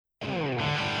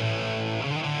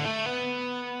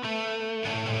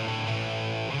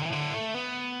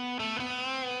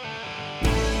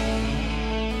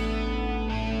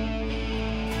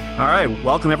All right,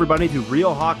 welcome everybody to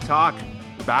Real Hawk Talk,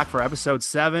 back for episode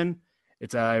 7.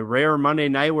 It's a rare Monday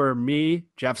night where me,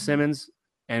 Jeff Simmons,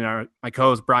 and my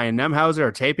co-host Brian Nemhauser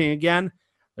are taping again.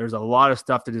 There's a lot of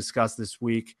stuff to discuss this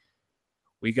week.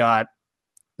 We got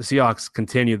the Seahawks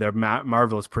continue their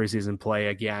marvelous preseason play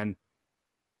again.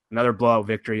 Another blowout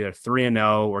victory. They're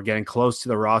 3-0. We're getting close to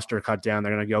the roster cut down.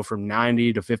 They're going to go from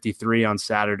 90 to 53 on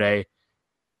Saturday.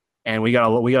 And we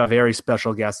got a very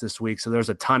special guest this week, so there's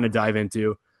a ton to dive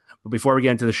into. But before we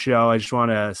get into the show, I just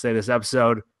want to say this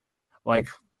episode, like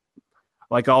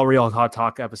all Real Hot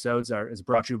Talk episodes, is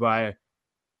brought to you by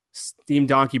Steam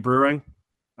Donkey Brewing.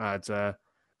 It's the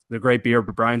great beer,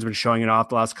 but Brian's been showing it off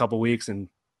the last couple weeks and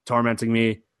tormenting me.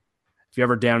 If you're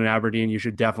ever down in Aberdeen, you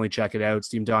should definitely check it out,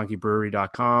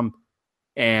 steamdonkeybrewery.com.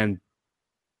 And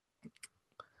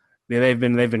they've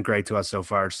been great to us so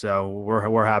far, so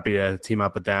we're happy to team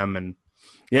up with them. And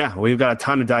yeah, we've got a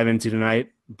ton to dive into tonight.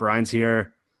 Brian's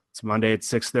here. It's Monday at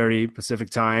 6:30 Pacific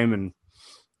time. And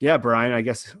yeah, Brian, I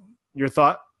guess your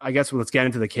thought, let's get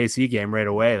into the KC game right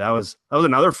away. That was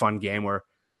another fun game where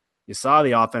you saw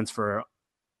the offense for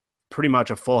pretty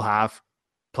much a full half,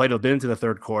 played a bit into the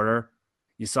third quarter.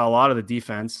 You saw a lot of the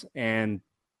defense, and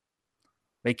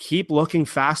they keep looking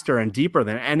faster and deeper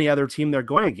than any other team they're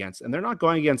going against. And they're not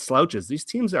going against slouches. These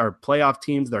teams are playoff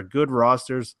teams. They're good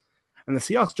rosters. And the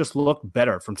Seahawks just look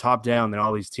better from top down than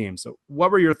all these teams. So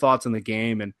what were your thoughts on the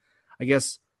game? And I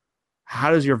guess, how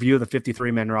does your view of the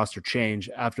 53-man roster change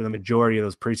after the majority of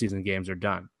those preseason games are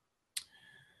done?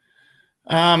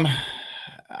 I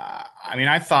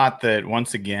thought that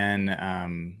once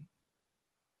again,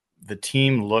 the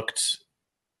team looked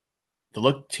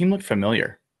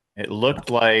familiar. It looked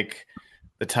like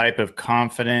the type of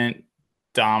confident,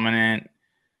 dominant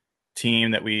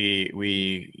team that we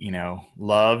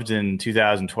loved in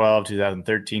 2012,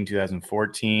 2013,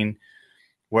 2014,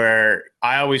 where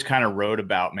I always kind of wrote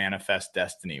about manifest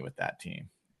destiny with that team.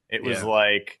 It was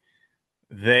like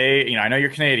I know you're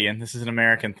Canadian. This is an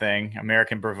American thing,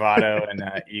 American bravado and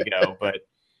ego. But,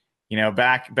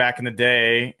 back in the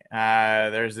day,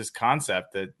 there's this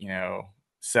concept that,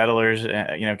 settlers,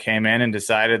 came in and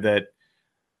decided that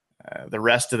the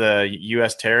rest of the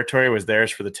U.S. territory was theirs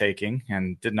for the taking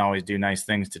and didn't always do nice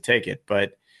things to take it.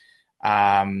 But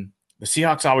the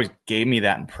Seahawks always gave me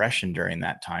that impression during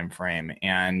that time frame.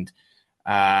 And,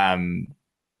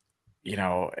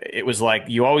 it was like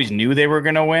you always knew they were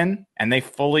going to win, and they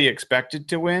fully expected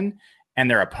to win, and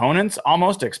their opponents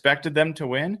almost expected them to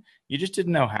win. You just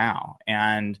didn't know how.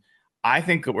 And I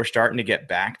think that we're starting to get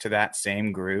back to that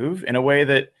same groove in a way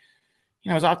that,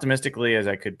 as optimistically as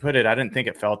I could put it, I didn't think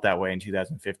it felt that way in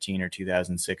 2015 or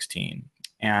 2016.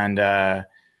 And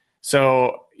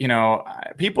so,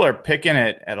 people are picking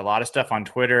at a lot of stuff on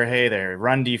Twitter. Hey, their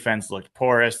run defense looked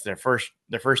porous. Their first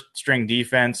string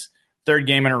defense, third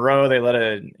game in a row, they let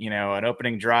an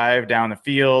opening drive down the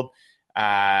field.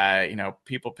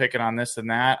 People picking on this and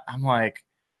that. I'm like,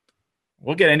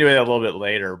 we'll get into it a little bit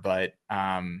later, but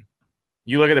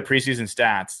you look at the preseason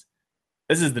stats.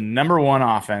 This is the number one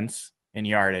offense in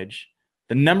yardage,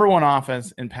 the number one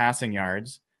offense in passing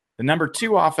yards, the number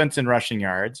 2 offense in rushing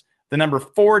yards, the number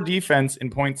 4 defense in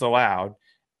points allowed.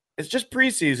 It's just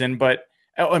preseason, but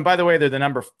and by the way, they're the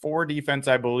number 4 defense,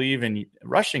 I believe, in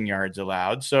rushing yards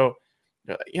allowed. So,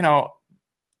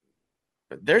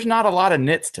 there's not a lot of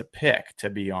nits to pick, to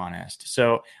be honest.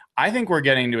 So I think we're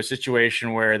getting to a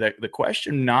situation where the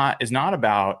question is not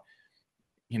about,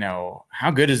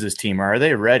 how good is this team? Or are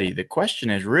they ready? The question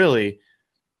is really,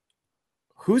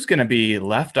 who's going to be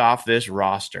left off this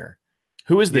roster?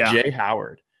 Who is the Jay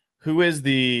Howard? Who is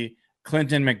the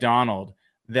Clinton McDonald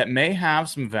that may have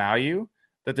some value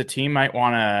that the team might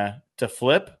want to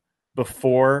flip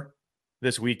before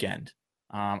this weekend?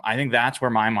 I think that's where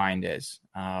my mind is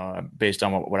based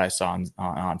on what I saw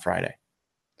on Friday.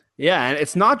 Yeah, and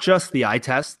it's not just the eye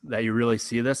test that you really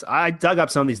see this. I dug up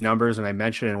some of these numbers, and I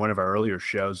mentioned it in one of our earlier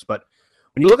shows. But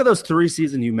when you look at those 3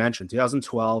 seasons you mentioned,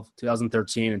 2012,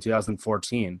 2013, and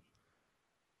 2014,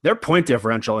 their point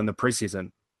differential in the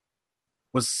preseason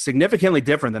was significantly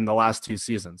different than the last 2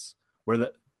 seasons. And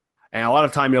a lot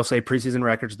of time you'll say preseason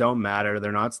records don't matter.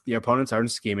 The opponents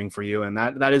aren't scheming for you, and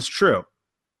that is true.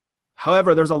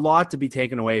 However, there's a lot to be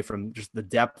taken away from just the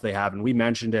depth they have, and we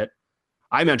mentioned it.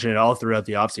 I mentioned it all throughout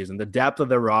the offseason. The depth of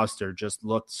their roster just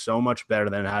looked so much better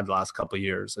than it had the last couple of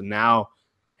years. And now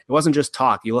it wasn't just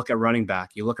talk. You look at running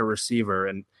back, you look at receiver,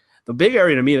 and the big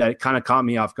area to me that kind of caught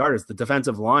me off guard is the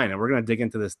defensive line. And we're going to dig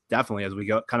into this definitely as we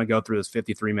go through this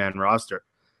 53-man roster.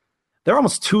 They're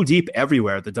almost too deep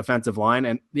everywhere at the defensive line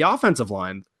and the offensive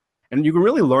line. And you can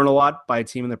really learn a lot by a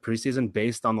team in the preseason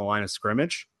based on the line of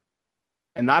scrimmage.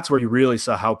 And that's where you really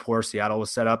saw how poor Seattle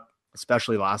was set up,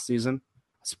 especially last season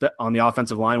on the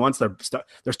offensive line. Once their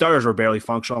starters were barely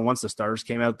functional. Once the starters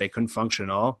came out, they couldn't function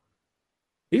at all.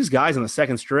 These guys on the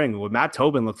second string, with Matt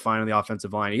Tobin looked fine on the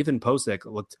offensive line. Ethan Posick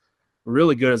looked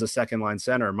really good as a second line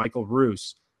center. Michael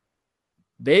Roos.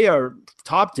 They are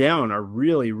top down, are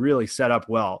really, really set up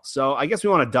well. So I guess we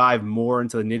want to dive more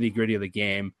into the nitty gritty of the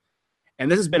game. And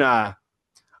this has been a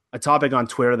topic on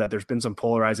Twitter that there's been some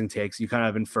polarizing takes. You kind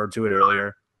of inferred to it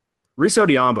earlier. Reese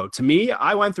Odiombo, to me,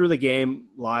 I went through the game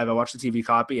live. I watched the TV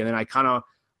copy, and then I kind of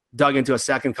dug into a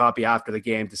second copy after the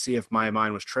game to see if my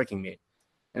mind was tricking me.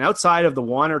 And outside of the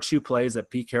one or two plays that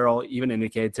Pete Carroll even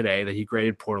indicated today that he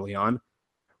graded poorly on,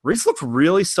 Reese looked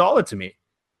really solid to me.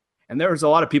 And there was a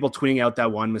lot of people tweeting out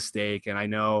that one mistake. And I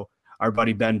know our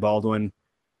buddy Ben Baldwin,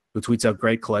 who tweets out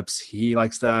great clips, he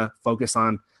likes to focus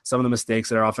on some of the mistakes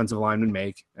that our offensive linemen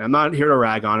make. And I'm not here to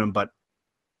rag on him, but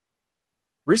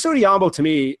Reese Odiombo, to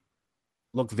me,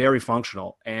 looked very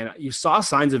functional. And you saw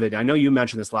signs of it. I know you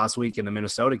mentioned this last week in the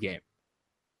Minnesota game.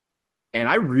 And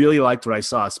I really liked what I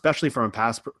saw, especially from a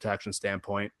pass protection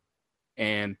standpoint.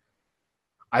 And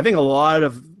I think a lot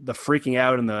of the freaking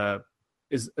out and the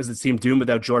is the team doomed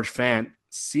without George Fant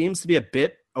seems to be a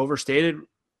bit overstated.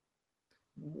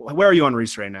 Where are you on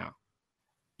Reese right now?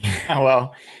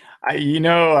 Well,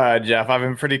 Jeff, I've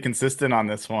been pretty consistent on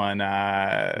this one.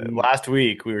 Last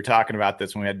week, we were talking about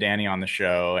this when we had Danny on the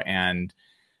show, and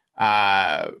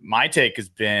my take has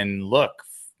been, look,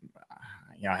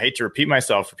 I hate to repeat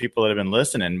myself for people that have been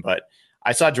listening, but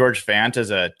I saw George Fant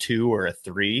as a 2 or a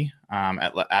 3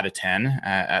 out of 10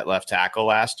 at left tackle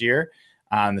last year.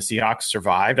 The Seahawks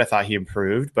survived. I thought he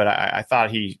improved, but I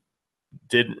thought he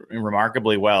did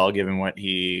remarkably well given what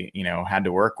he had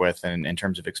to work with in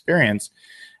terms of experience.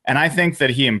 And I think that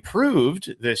he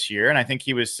improved this year, and I think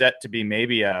he was set to be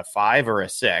maybe a 5 or a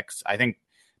 6. I think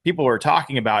people were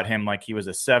talking about him like he was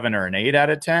a 7 or an 8 out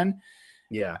of 10.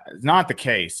 Yeah, it's not the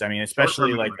case. I mean,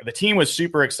 especially like the team was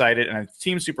super excited, and the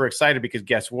team's super excited because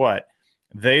guess what?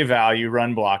 They value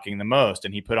run blocking the most,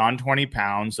 and he put on 20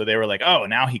 pounds. So they were like, oh,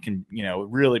 now he can,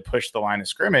 really push the line of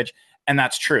scrimmage. And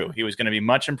that's true. He was going to be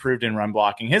much improved in run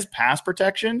blocking. His pass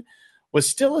protection was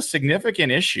still a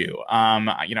significant issue.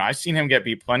 I've seen him get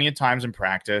beat plenty of times in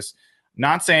practice.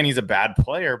 Not saying he's a bad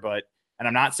player, and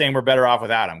I'm not saying we're better off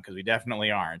without him because we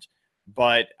definitely aren't.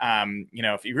 But,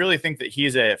 if you really think that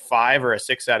he's a 5 or a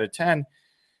 6 out of 10,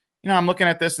 I'm looking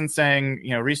at this and saying,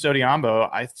 Reese Odiombo,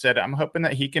 I said, I'm hoping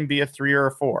that he can be a 3 or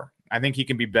a 4. I think he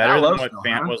can be better than what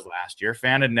Fant was last year.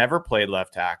 Fant had never played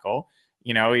left tackle.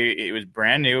 He was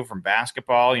brand new from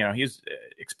basketball. He's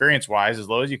experience-wise as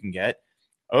low as you can get.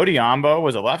 Odiombo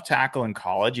was a left tackle in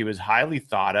college. He was highly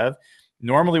thought of.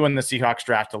 Normally when the Seahawks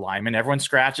draft a lineman, everyone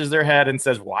scratches their head and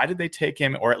says, why did they take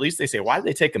him? Or at least they say, why did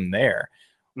they take him there?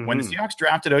 Mm-hmm. When the Seahawks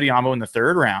drafted Odiombo in the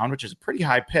 3rd round, which is a pretty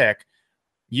high pick,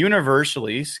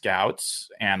 universally, scouts,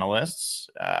 analysts,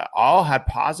 all had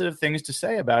positive things to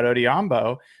say about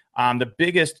Odiombo. The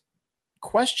biggest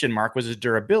question mark was his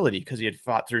durability because he had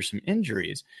fought through some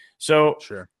injuries. So,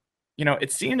 sure.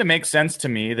 It seemed to make sense to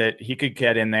me that he could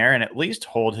get in there and at least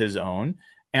hold his own.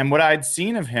 And what I'd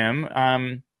seen of him,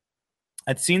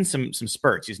 I'd seen some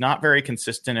spurts. He's not very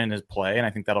consistent in his play, and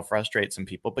I think that'll frustrate some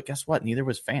people. But guess what? Neither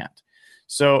was Fant.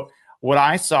 So what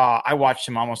I saw, I watched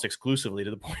him almost exclusively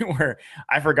to the point where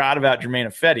I forgot about Germain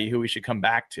Ifedi, who we should come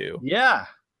back to. Yeah.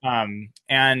 And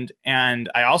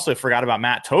I also forgot about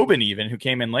Matt Tobin even, who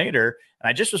came in later. And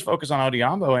I just was focused on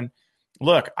Odiombo. And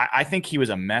look, I think he was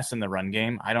a mess in the run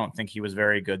game. I don't think he was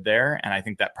very good there. And I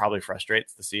think that probably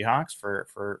frustrates the Seahawks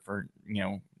for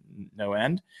no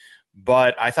end.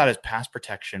 But I thought his pass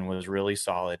protection was really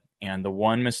solid. And the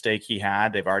one mistake he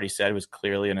had, they've already said, was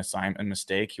clearly an assignment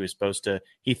mistake. He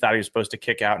thought he was supposed to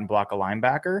kick out and block a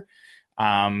linebacker.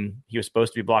 He was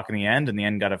supposed to be blocking the end, and the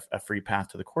end got a free path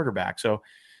to the quarterback. So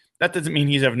that doesn't mean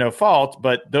he's of no fault,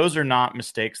 but those are not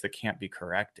mistakes that can't be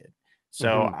corrected.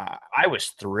 So I was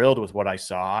thrilled with what I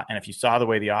saw. And if you saw the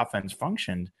way the offense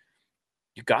functioned,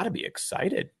 you got to be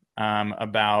excited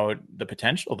about the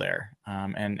potential there.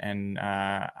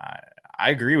 I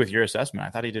agree with your assessment. I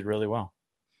thought he did really well.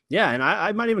 Yeah, and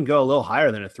I might even go a little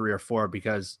higher than a 3 or 4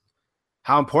 because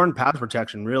how important pass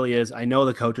protection really is. I know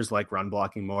the coaches like run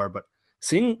blocking more, but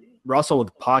seeing Russell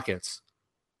with pockets,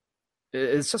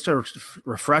 it's just a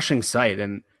refreshing sight.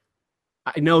 And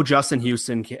I know Justin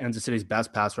Houston, Kansas City's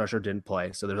best pass rusher, didn't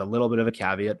play, so there's a little bit of a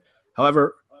caveat.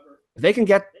 However, if they can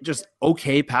get just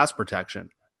okay pass protection,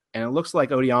 and it looks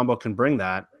like Odiombo can bring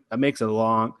that, that makes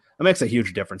a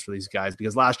huge difference for these guys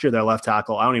because last year their left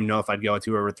tackle, I don't even know if I'd go a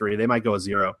 2 or a 3. They might go a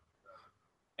 0.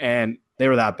 And they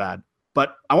were that bad.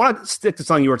 But I want to stick to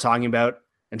something you were talking about.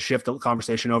 and shift the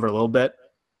conversation over a little bit.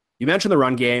 You mentioned the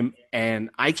run game, and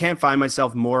I can't find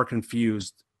myself more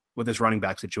confused with this running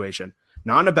back situation.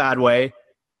 Not in a bad way.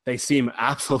 They seem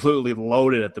absolutely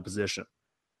loaded at the position.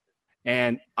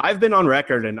 And I've been on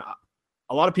record, and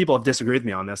a lot of people have disagreed with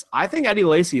me on this. I think Eddie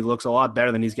Lacy looks a lot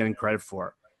better than he's getting credit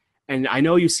for. And I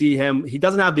know you see him. He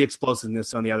doesn't have the explosiveness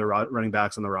some of the other running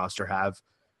backs on the roster have.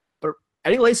 But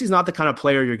Eddie Lacy's not the kind of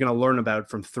player you're going to learn about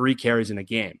from 3 carries in a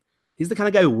game. He's the kind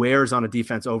of guy who wears on a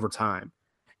defense over time.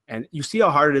 And you see how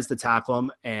hard it is to tackle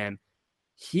him. And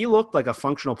he looked like a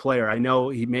functional player. I know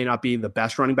he may not be the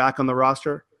best running back on the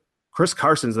roster. Chris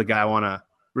Carson's the guy I want to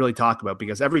really talk about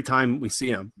because every time we see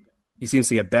him, he seems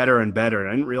to get better and better. And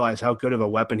I didn't realize how good of a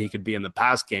weapon he could be in the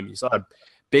pass game. You saw a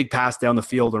big pass down the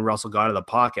field when Russell got out of the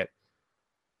pocket.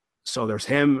 So there's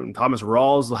him, and Thomas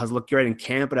Rawls has looked great in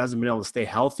camp but hasn't been able to stay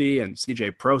healthy, and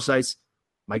CJ Prosise.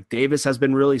 Mike Davis has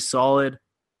been really solid.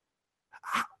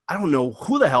 I don't know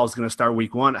who the hell is going to start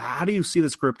week 1. How do you see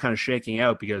this group kind of shaking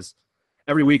out? Because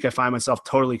every week I find myself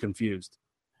totally confused.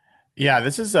 Yeah,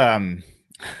 this is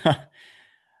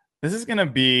this is going to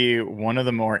be one of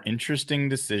the more interesting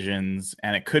decisions,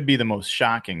 and it could be the most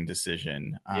shocking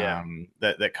decision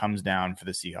that comes down for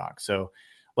the Seahawks. So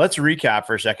let's recap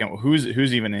for a second.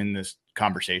 Who's even in this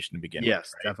conversation to begin with?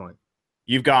 Yes, right? Definitely.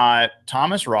 You've got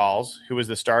Thomas Rawls, who was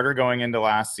the starter going into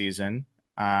last season.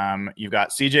 You've got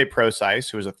CJ Prosise,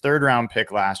 who was a 3rd-round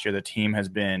pick last year. The team has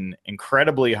been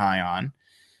incredibly high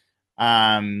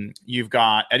on. You've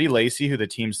got Eddie Lacy, who the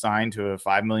team signed to a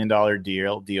 $5 million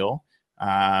deal.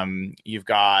 You've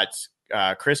got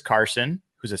Chris Carson,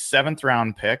 who's a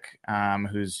 7th-round pick,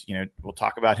 who's, we'll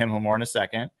talk about him more in a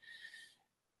second.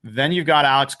 Then you've got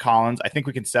Alex Collins. I think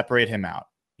we can separate him out.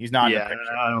 He's not in the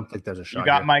picture. I don't think there's a shot. You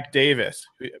got Mike Davis,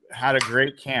 who had a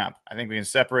great camp. I think we can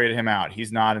separate him out.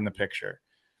 He's not in the picture.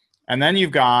 And then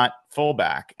you've got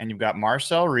fullback, and you've got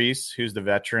Marcel Reese, who's the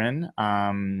veteran,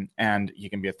 and he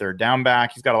can be a 3rd down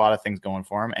back. He's got a lot of things going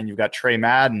for him. And you've got Trey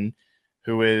Madden,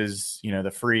 who is,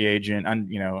 the free agent,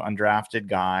 undrafted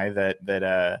guy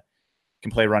that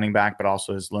can play running back, but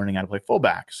also is learning how to play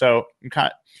fullback. So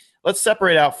let's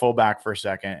separate out fullback for a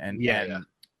second. And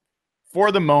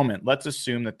for the moment, let's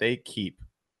assume that they keep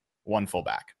one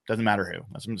fullback. Doesn't matter who.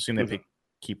 Let's assume they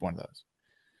keep one of those.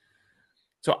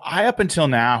 So I, up until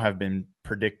now, have been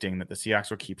predicting that the Seahawks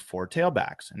will keep 4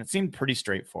 tailbacks, and it seemed pretty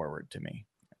straightforward to me.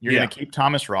 You're going to keep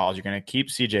Thomas Rawls, you're going to keep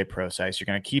CJ Prosise, you're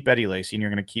going to keep Eddie Lacy, and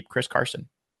you're going to keep Chris Carson.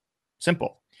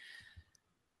 Simple.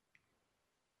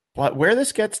 But where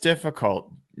this gets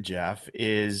difficult, Jeff,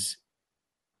 is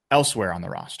elsewhere on the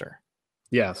roster.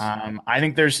 Yes. I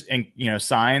think there's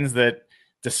signs that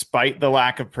despite the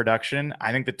lack of production,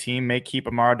 I think the team may keep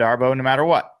Amara Darboh no matter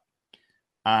what.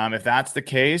 If that's the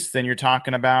case, then you're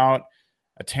talking about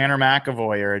a Tanner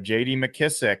McAvoy or a J.D.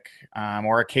 McKissick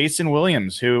or a Kason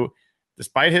Williams, who,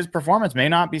 despite his performance, may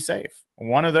not be safe.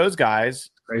 One of those guys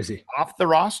crazy off the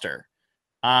roster.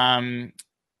 And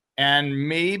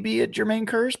maybe a Jermaine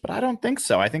Kearse, but I don't think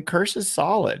so. I think Kearse is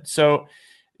solid. So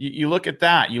you look at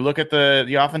that. You look at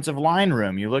the offensive line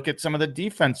room. You look at some of the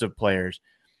defensive players.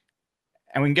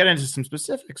 And we can get into some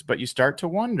specifics, but you start to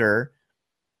wonder,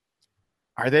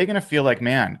 are they going to feel like,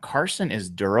 man, Carson is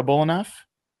durable enough?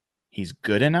 He's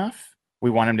good enough. We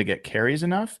want him to get carries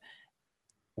enough.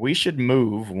 We should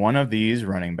move one of these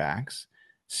running backs,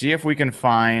 see if we can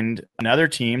find another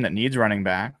team that needs running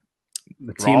back.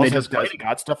 The team Rawls has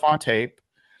got stuff on tape,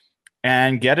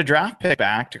 and get a draft pick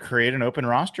back to create an open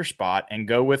roster spot and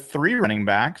go with 3 running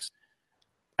backs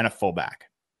and a fullback.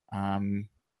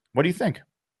 What do you think?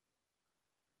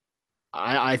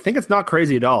 I think it's not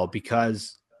crazy at all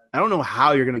because I don't know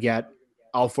how you're going to get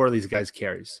all 4 of these guys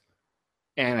carries.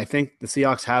 And I think the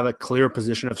Seahawks have a clear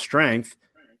position of strength.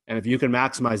 And if you can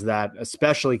maximize that,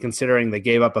 especially considering they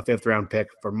gave up a 5th-round pick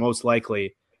for most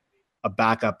likely a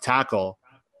backup tackle,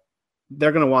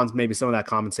 they're going to want maybe some of that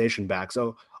compensation back.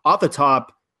 So off the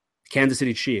top, Kansas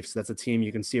City Chiefs, that's a team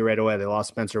you can see right away. They lost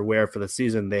Spencer Ware for the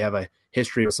season. They have a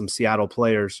history with some Seattle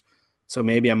players. So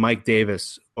maybe a Mike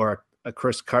Davis or a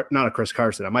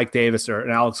Mike Davis or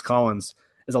an Alex Collins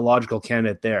is a logical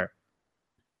candidate there.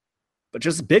 But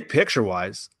just big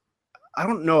picture-wise, I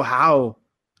don't know how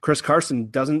Chris Carson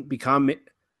doesn't become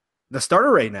the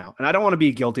starter right now. And I don't want to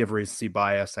be guilty of recency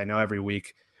bias. I know every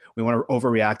week we want to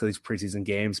overreact to these preseason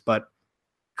games, but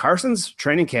Carson's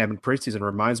training camp and preseason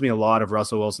reminds me a lot of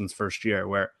Russell Wilson's first year,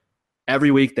 where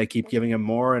every week they keep giving him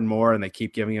more and more, and they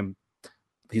keep giving him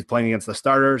 – he's playing against the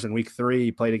starters. In week 3,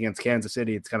 he played against Kansas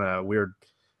City. It's kind of a weird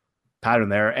pattern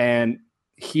there. And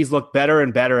he's looked better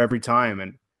and better every time.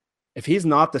 And if he's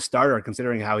not the starter,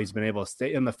 considering how he's been able to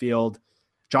stay in the field –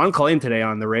 John Cullen today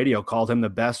on the radio called him the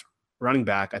best running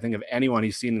back, I think, of anyone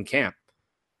he's seen in camp.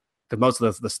 Because most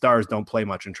of the stars don't play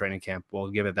much in training camp.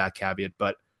 We'll give it that caveat.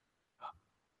 But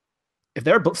if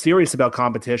they're serious about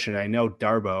competition, I know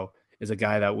Darboh is a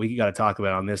guy that we got to talk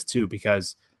about on this too,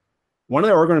 because one of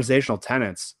their organizational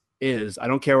tenets is, I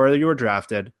don't care whether you were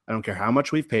drafted, I don't care how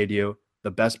much we've paid you,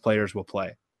 the best players will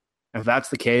play. And if that's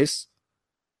the case,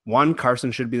 one,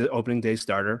 Carson should be the opening day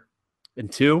starter.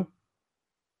 And two,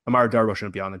 Amara Darboh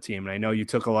shouldn't be on the team. And I know you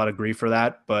took a lot of grief for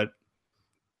that, but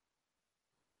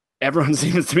everyone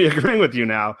seems to be agreeing with you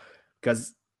now,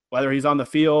 because whether he's on the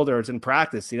field or it's in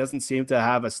practice, he doesn't seem to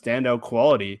have a standout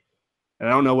quality. And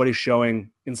I don't know what he's showing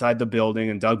inside the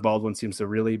building. And Doug Baldwin seems to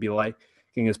really be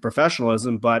liking his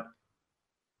professionalism. But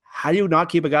how do you not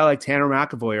keep a guy like Tanner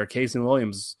McAvoy or Casey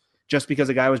Williams just because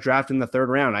a guy was drafted in the third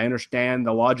round? I understand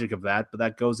the logic of that, but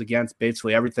that goes against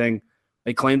basically everything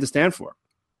they claim to stand for.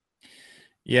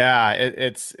 Yeah,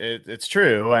 it's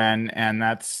true, and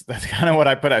that's kind of what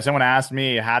I put out. Someone asked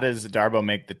me, how does Darboh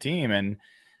make the team? And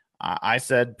I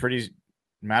said, pretty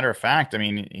matter of fact, I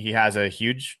mean, he has a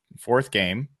huge fourth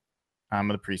game of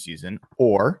the preseason,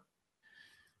 or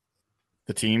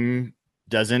the team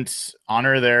doesn't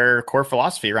honor their core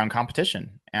philosophy around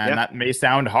competition. And that may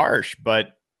sound harsh,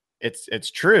 but it's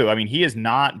true. I mean, he has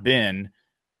not been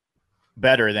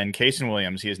better than Casey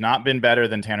Williams. He has not been better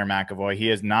than Tanner McAvoy. He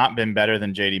has not been better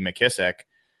than J.D. McKissick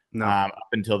up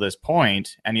until this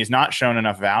point. And he's not shown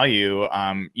enough value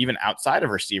even outside of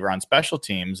receiver on special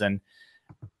teams. And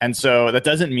so that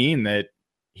doesn't mean that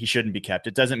he shouldn't be kept.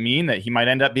 It doesn't mean that he might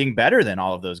end up being better than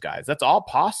all of those guys. That's all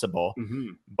possible. Mm-hmm.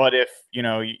 But if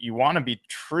you want to be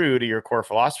true to your core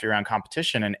philosophy around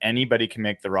competition, and anybody can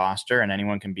make the roster and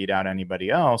anyone can beat out anybody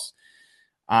else,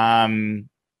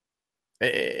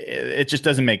 it just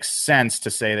doesn't make sense to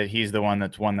say that he's the one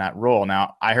that's won that role.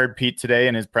 Now, I heard Pete today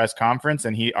in his press conference,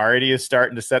 and he already is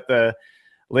starting to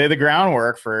lay the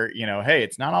groundwork for, hey,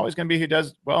 it's not always going to be who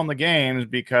does well in the games,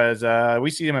 because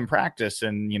we see him in practice.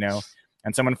 And,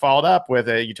 and someone followed up with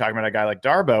it. You talking about a guy like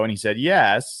Darboh, and he said,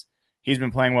 yes, he's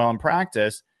been playing well in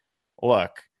practice.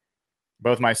 Look,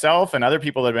 both myself and other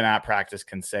people that have been at practice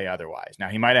can say otherwise. Now,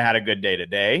 he might have had a good day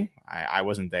today. I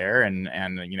wasn't there. And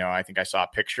I think I saw a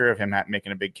picture of him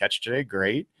making a big catch today.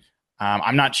 Great.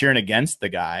 I'm not cheering against the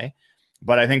guy,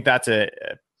 but I think that's a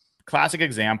classic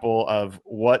example of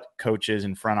what coaches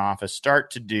in front office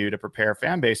start to do to prepare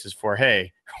fan bases for,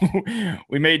 hey,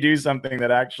 we may do something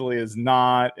that actually is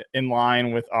not in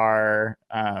line with our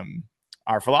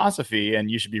philosophy, and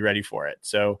you should be ready for it.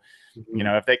 So,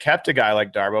 if they kept a guy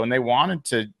like Darboh and they wanted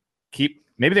to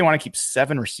maybe they want to keep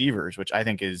 7 receivers, which I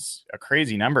think is a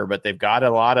crazy number, but they've got a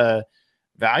lot of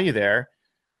value there.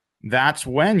 That's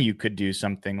when you could do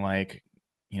something like,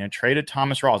 traded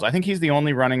Thomas Rawls. I think he's the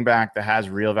only running back that has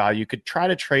real value. You could try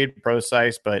to trade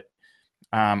Procise, but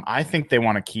I think they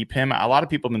want to keep him. A lot of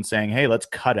people have been saying, hey, let's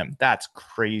cut him. That's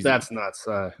crazy. That's nuts.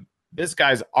 This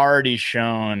guy's already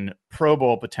shown Pro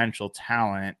Bowl potential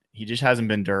talent. He just hasn't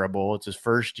been durable. It's his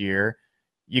first year.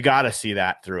 You got to see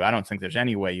that through. I don't think there's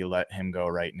any way you let him go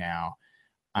right now.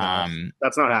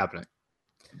 That's not happening.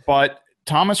 But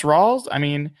Thomas Rawls, I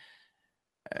mean,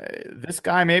 this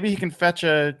guy, maybe he can fetch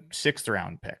a 6th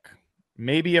round pick,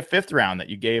 maybe a 5th round that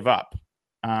you gave up.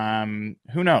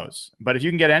 Who knows? But if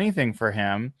you can get anything for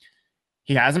him,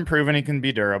 he hasn't proven he can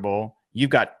be durable. You've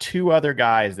got 2 other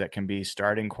guys that can be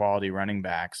starting quality running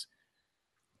backs.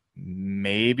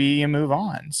 Maybe you move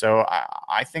on. So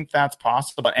I think that's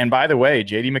possible. And by the way,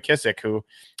 J.D. McKissick, who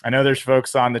I know there's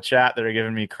folks on the chat that are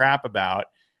giving me crap about,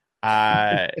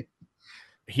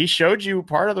 he showed you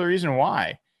part of the reason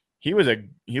why. He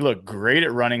looked great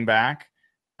at running back.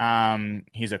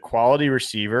 He's a quality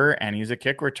receiver, and he's a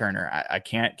kick returner. I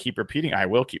can't keep repeating. I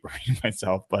will keep repeating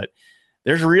myself, but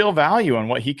there's real value in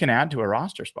what he can add to a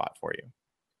roster spot for you.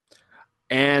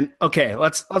 And okay,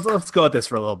 let's go at this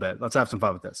for a little bit. Let's have some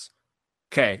fun with this.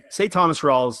 Okay, say Thomas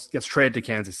Rawls gets traded to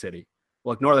Kansas City.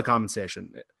 We'll ignore the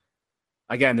compensation.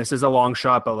 Again, this is a long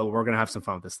shot, but we're going to have some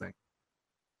fun with this thing.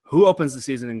 Who opens the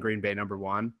season in Green Bay, number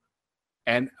 1?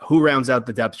 And who rounds out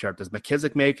the depth chart? Does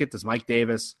McKissick make it? Does Mike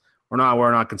Davis? We're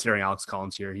not considering Alex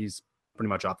Collins here. He's pretty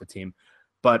much off the team.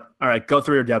 But, all right, go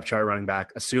through your depth chart running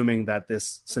back, assuming that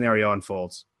this scenario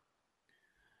unfolds.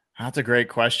 That's a great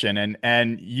question.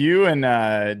 And you and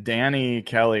Danny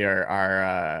Kelly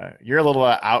are you're a little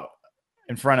out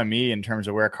in front of me in terms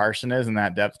of where Carson is in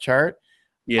that depth chart.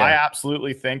 Yeah. I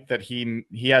absolutely think that he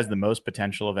has the most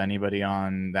potential of anybody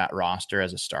on that roster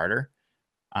as a starter.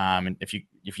 And if you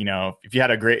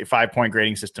had a great 5-point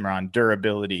grading system around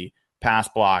durability, pass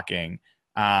blocking,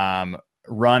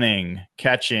 running,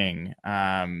 catching,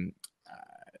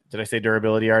 Did I say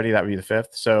durability already? That would be the fifth.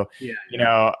 So,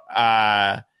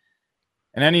 Yeah.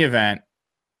 in any event,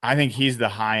 I think he's the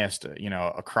highest,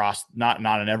 across not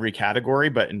in every category,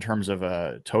 but in terms of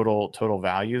a total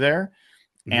value there.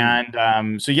 Mm-hmm.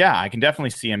 And so, yeah, I can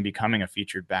definitely see him becoming a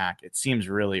featured back. It seems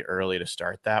really early to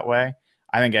start that way.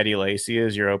 I think Eddie Lacy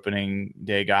is your opening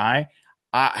day guy.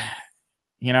 I,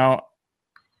 you know,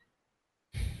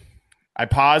 I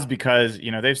pause because,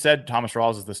 they've said Thomas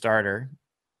Rawls is the starter.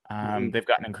 They've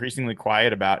gotten increasingly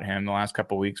quiet about him the last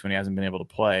couple of weeks when he hasn't been able to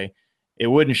play. It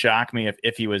wouldn't shock me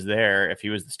if he was there, if he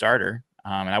was the starter,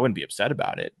 and I wouldn't be upset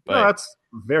about it. No, But that's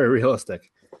very realistic.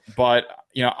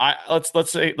 let's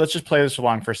just play this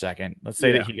along for a second. Let's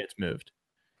say that he gets moved.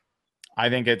 I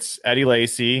think it's Eddie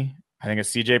Lacy. I think it's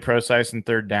CJ Prosise in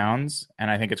third downs, and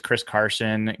I think it's Chris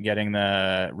Carson getting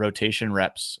the rotation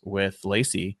reps with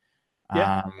Lacy.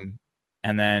 Yeah.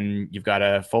 And then you've got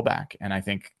a fullback, and I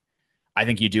think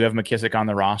you do have McKissic on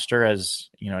the roster as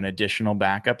an additional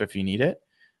backup if you need it.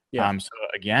 Yeah. So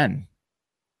again,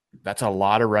 that's a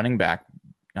lot of running back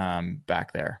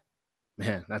back there.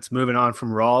 Man, that's moving on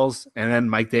from Rawls and then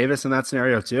Mike Davis in that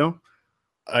scenario too.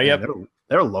 Yep.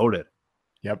 They're loaded.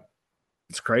 Yep.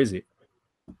 It's crazy.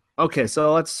 Okay,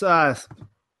 so let's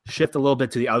shift a little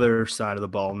bit to the other side of the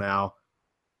ball now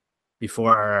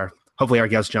before hopefully our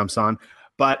guest jumps on.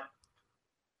 But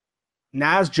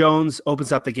Naz Jones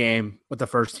opens up the game with the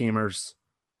first teamers,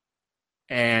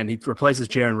 and he replaces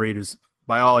Jaron Reed, who's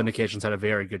by all indications had a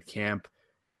very good camp.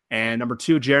 And number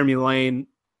 2, Jeremy Lane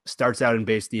starts out in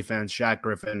base defense. Shaq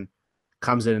Griffin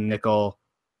comes in nickel,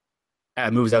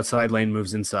 moves outside, Lane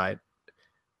moves inside.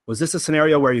 Was this a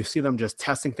scenario where you see them just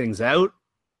testing things out,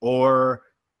 or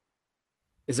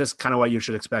is this kind of what you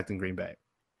should expect in Green Bay?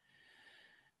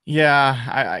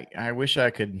 Yeah, I wish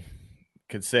I could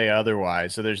say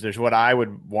otherwise. So there's what I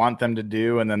would want them to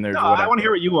do, and then there's what I want to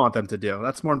hear what you want them to do.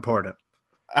 That's more important.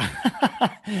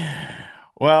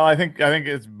 Well, I think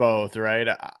it's both, right?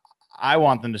 I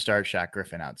want them to start Shaq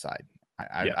Griffin outside.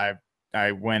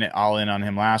 I went all in on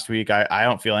him last week. I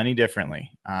don't feel any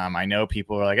differently. I know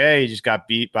people are like, hey, he just got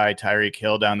beat by Tyreek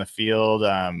Hill down the field.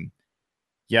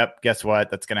 Yep, guess what?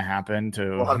 That's going to happen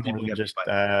to more than just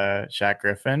Shaq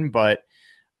Griffin. But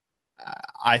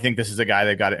I think this is a guy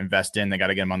they've got to invest in. They got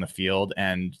to get him on the field,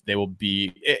 and they will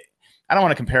be I don't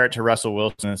want to compare it to Russell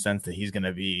Wilson in the sense that he's going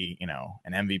to be,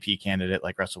 an MVP candidate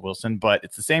like Russell Wilson, but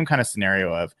it's the same kind of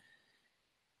scenario of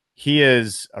he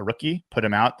is a rookie, put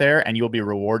him out there, and you'll be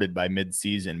rewarded by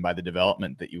midseason by the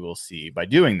development that you will see by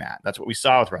doing that. That's what we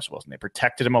saw with Russell Wilson. They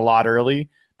protected him a lot early.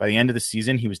 By the end of the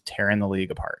season, he was tearing the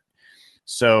league apart.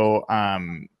 So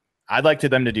I'd like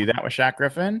them to do that with Shaq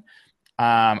Griffin.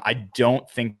 I don't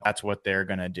think that's what they're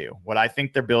going to do. What I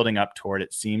think they're building up toward,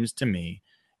 it seems to me,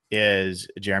 is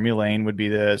Jeremy Lane would be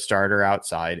the starter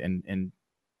outside. And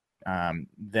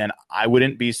then I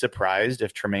wouldn't be surprised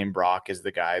if Tremaine Brock is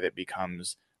the guy that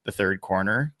becomes the third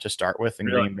corner to start with in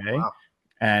Green Bay. Wow.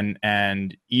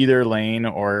 And either Lane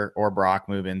or Brock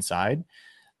move inside.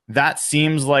 That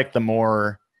seems like the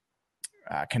more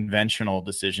conventional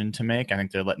decision to make. I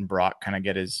think they're letting Brock kind of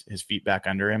get his feet back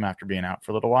under him after being out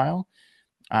for a little while.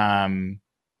 And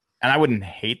I wouldn't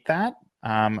hate that.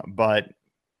 But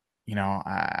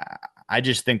I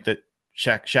just think that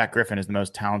Shaq Griffin is the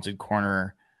most talented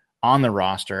corner on the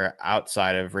roster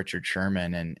outside of Richard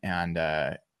Sherman, and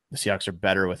the Seahawks are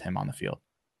better with him on the field.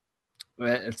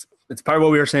 It's part of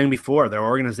what we were saying before. Their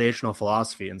organizational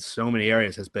philosophy in so many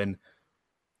areas has been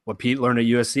what Pete learned at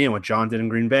USC and what John did in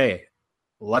Green Bay.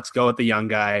 Let's go with the young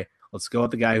guy. Let's go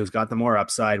with the guy who's got the more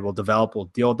upside. We'll develop. We'll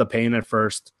deal with the pain at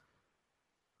first.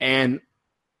 And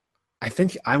I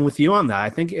think I'm with you on that. I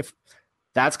think if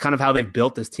that's kind of how they've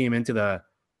built this team into the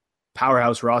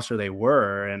powerhouse roster they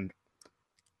were, and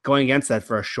going against that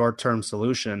for a short-term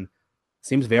solution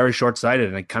seems very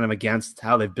short-sighted and kind of against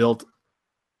how they've built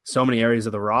so many areas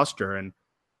of the roster. And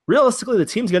realistically, the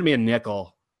team's going to be a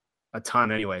nickel a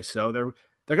ton anyway. So they're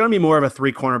going to be more of a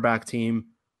 3-cornerback team,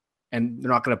 and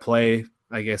they're not going to play,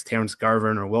 I guess, Terrence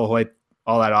Garvin or Will Hoyt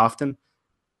all that often.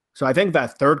 So I think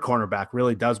that third cornerback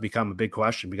really does become a big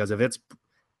question, because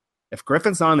if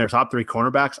Griffin's on their top 3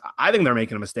 cornerbacks, I think they're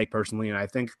making a mistake personally, and I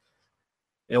think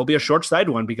it'll be a short-sighted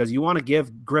one because you want to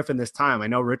give Griffin this time. I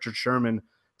know Richard Sherman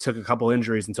took a couple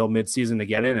injuries until midseason to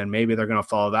get in, and maybe they're going to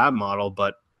follow that model,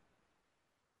 but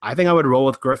I think I would roll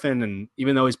with Griffin, and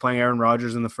even though he's playing Aaron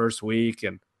Rodgers in the first week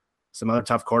and some other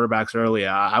tough quarterbacks early,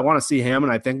 I want to see him,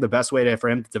 and I think the best way for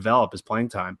him to develop is playing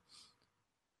time.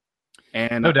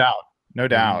 And no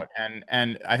doubt.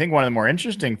 And I think one of the more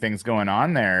interesting things going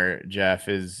on there, Jeff,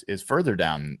 is further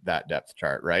down that depth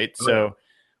chart, right? So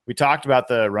we talked about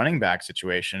the running back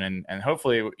situation, and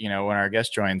hopefully, when our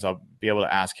guest joins, I'll be able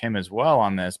to ask him as well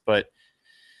on this. But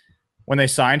when they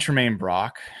signed Tremaine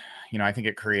Brock, I think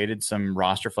it created some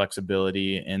roster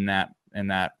flexibility in that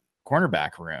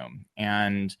cornerback room.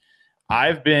 And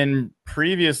I've been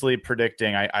previously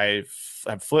predicting, I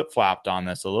have flip-flopped on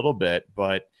this a little bit,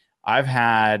 but I've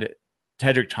had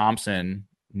Tedric Thompson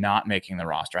not making the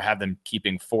roster. I have them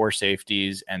keeping 4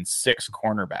 safeties and 6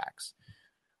 cornerbacks.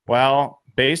 Well,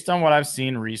 based on what I've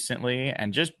seen recently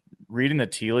and just reading the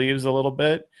tea leaves a little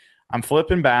bit, I'm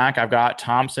flipping back. I've got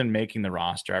Thompson making the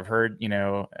roster. I've heard,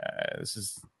 this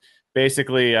is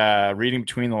basically reading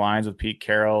between the lines with Pete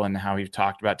Carroll and how he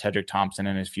talked about Tedric Thompson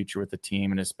and his future with the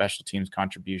team and his special teams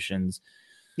contributions.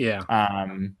 Yeah.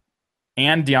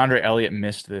 And DeAndre Elliott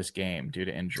missed this game due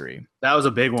to injury. That was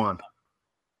a big one.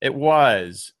 It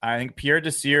was. I think Pierre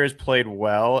Desir has played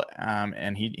well,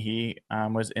 and he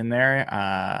was in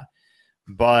there.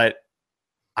 But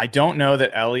I don't know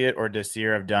that Elliott or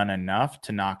Desir have done enough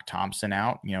to knock Thompson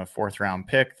out, 4th-round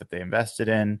pick that they invested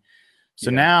in.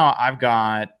 So now I've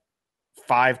got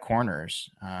 5 corners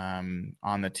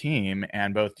on the team,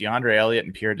 and both DeAndre Elliott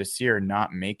and Pierre Desir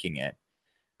not making it.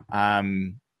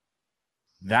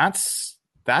 That's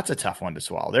a tough one to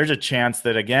swallow. There's a chance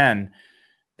that, again,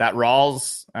 that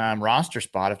Rawls roster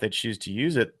spot, if they choose to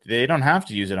use it, they don't have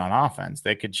to use it on offense.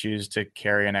 They could choose to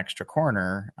carry an extra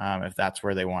corner if that's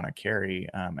where they want to carry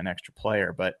an extra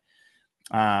player. But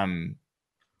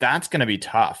that's going to be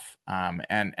tough.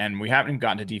 And we haven't even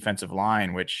gotten to defensive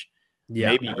line, which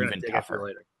maybe even tougher.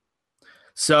 Later.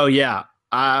 So, the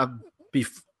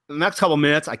next couple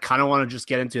minutes, I kind of want to just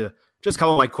get into just a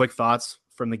couple of my quick thoughts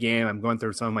from the game. I'm going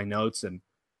through some of my notes and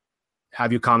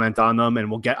have you comment on them.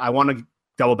 And I want to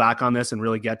double back on this and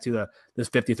really get to this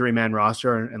 53-man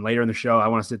roster. And later in the show, I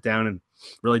want to sit down and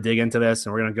really dig into this.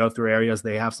 And we're going to go through areas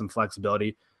they have some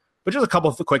flexibility. But just a couple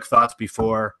of quick thoughts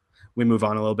before we move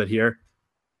on a little bit here.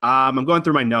 I'm going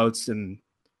through my notes, and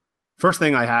first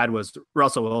thing I had was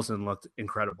Russell Wilson looked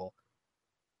incredible.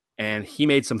 And he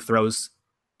made some throws.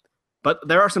 But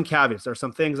there are some caveats. There are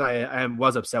some things I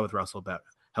was upset with Russell about,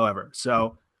 however.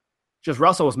 So just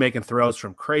Russell was making throws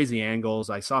from crazy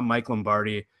angles. I saw Mike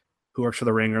Lombardi, who works for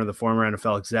The Ringer, the former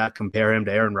NFL exec, compare him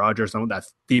to Aaron Rodgers. Some of that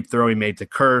deep throw he made to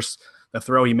Curse, the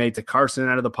throw he made to Carson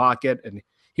out of the pocket, and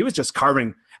he was just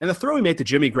carving. And the throw he made to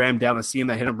Jimmy Graham down the seam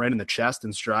that hit him right in the chest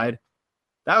in stride,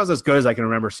 that was as good as I can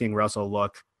remember seeing Russell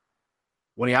look.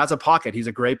 When he has a pocket, he's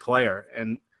a great player.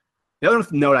 And the other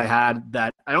note I had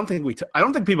that I don't think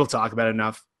people talk about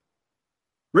enough,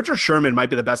 Richard Sherman might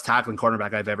be the best tackling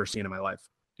cornerback I've ever seen in my life.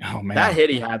 Oh, man. That hit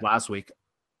he had last week.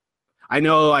 I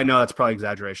know that's probably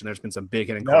exaggeration. There's been some big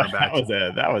hitting cornerbacks.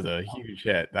 That was a huge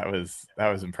hit. That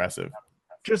was impressive.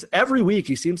 Just every week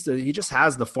he just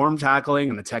has the form tackling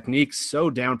and the technique so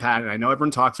down pat. And I know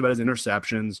everyone talks about his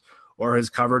interceptions or his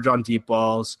coverage on deep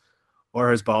balls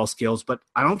or his ball skills, but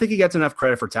I don't think he gets enough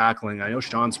credit for tackling. I know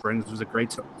Sean Springs was a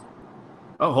great.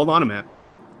 Oh, hold on a minute.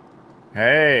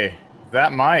 Hey,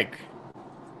 that Mike.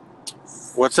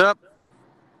 What's up?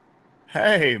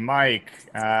 Hey, Mike.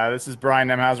 This is Brian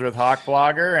Nemhauser with Hawk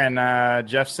Blogger and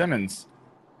Jeff Simmons.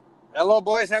 Hello,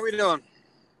 boys. How we doing?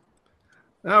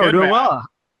 Oh, we're doing well.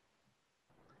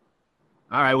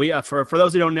 All right. We for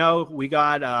those who don't know, we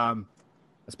got a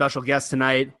special guest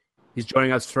tonight. He's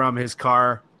joining us from his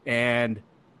car, and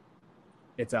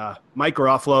it's Mike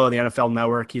Garofalo of the NFL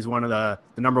Network. He's one of the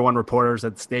number one reporters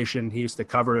at the station. He used to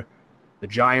cover the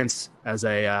Giants as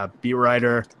a beat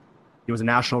writer. He was a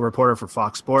national reporter for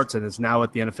Fox Sports and is now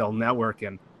at the NFL Network.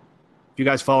 And if you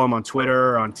guys follow him on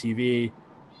Twitter or on TV,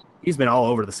 he's been all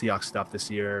over the Seahawks stuff this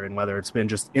year. And whether it's been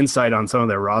just insight on some of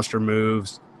their roster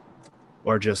moves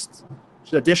or just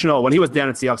additional, when he was down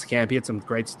at Seahawks camp, he had some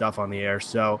great stuff on the air.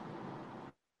 So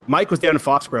Mike was down in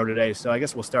Foxborough today. So I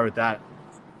guess we'll start with that.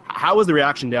 How was the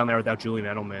reaction down there without Julian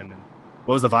Edelman? And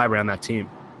what was the vibe around that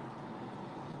team?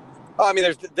 I mean,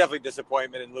 there's definitely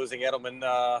disappointment in losing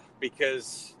Edelman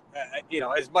because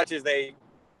as much as they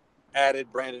added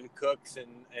Brandon Cooks and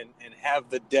have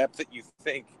the depth that you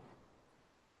think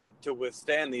to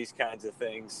withstand these kinds of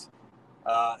things,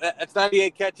 that's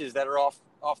 98 catches that are off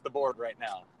the board right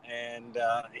now. And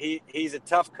he's a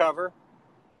tough cover,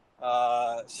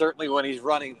 certainly when he's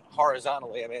running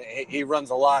horizontally. I mean, he runs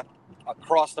a lot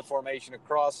across the formation,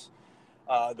 across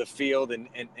the field, and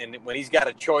when he's got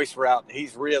a choice route,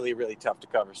 he's really, really tough to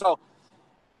cover. So,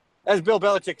 as Bill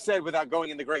Belichick said, without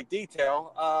going into great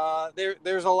detail,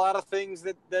 there's a lot of things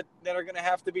that are going to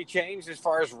have to be changed as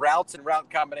far as routes and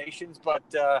route combinations, but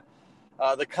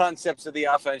the concepts of the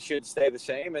offense should stay the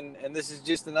same. And this is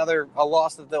just a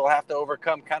loss that they'll have to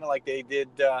overcome, kind of like they did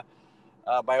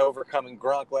by overcoming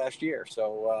Gronk last year.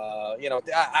 So,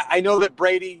 I know that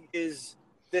Brady is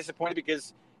disappointed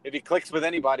because if he clicks with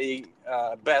anybody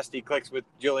best, he clicks with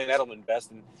Julian Edelman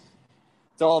best. And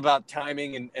it's all about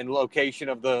timing and location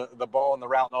of the ball and the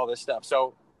route and all this stuff.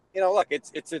 So, look,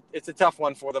 it's a tough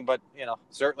one for them, but,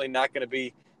 certainly not going to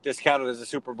be discounted as a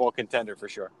Super Bowl contender for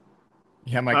sure.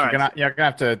 Yeah, Mike, you're gonna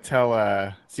have to tell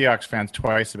Seahawks fans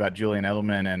twice about Julian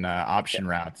Edelman and option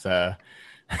routes.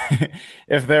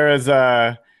 If there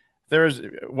was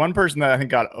one person that I think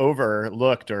got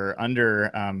overlooked or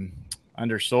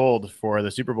undersold for the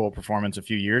Super Bowl performance a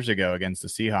few years ago against the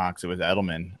Seahawks, it was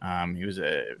Edelman. He was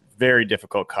a very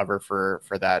difficult cover for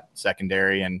that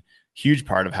secondary and huge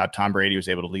part of how Tom Brady was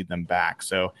able to lead them back.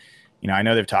 So, I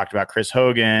know they've talked about Chris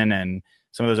Hogan and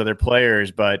some of those other players,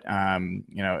 but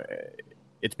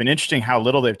it's been interesting how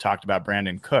little they've talked about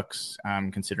Brandon Cooks,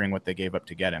 considering what they gave up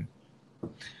to get him.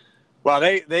 Well,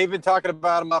 they've been talking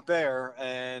about him up there,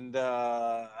 and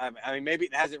maybe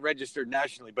it hasn't registered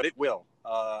nationally, but it will,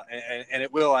 and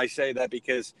it will. I say that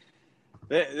because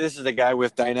this is a guy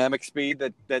with dynamic speed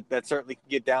that certainly can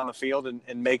get down the field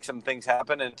and make some things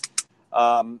happen. And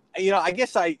I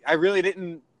guess I really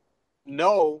didn't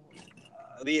know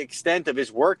the extent of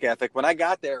his work ethic when I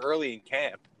got there early in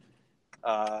camp.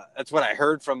 That's what I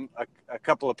heard from a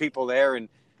couple of people there, and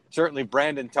certainly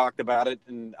Brandon talked about it.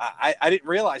 And I didn't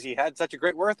realize he had such a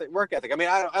great work ethic. I mean,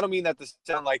 I don't mean that to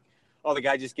sound like, oh, the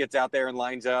guy just gets out there and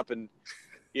lines up and,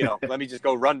 let me just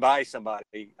go run by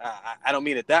somebody. I don't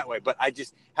mean it that way, but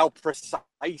how precise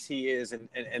he is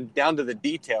and down to the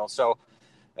detail. So,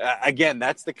 again,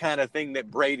 that's the kind of thing that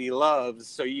Brady loves.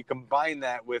 So you combine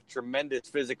that with tremendous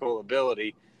physical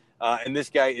ability. And this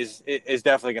guy is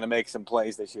definitely going to make some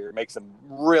plays this year, make some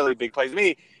really big plays. I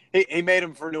mean, he made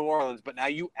them for New Orleans, but now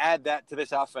you add that to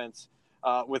this offense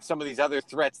with some of these other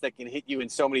threats that can hit you in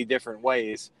so many different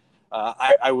ways.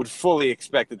 I would fully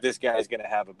expect that this guy is going to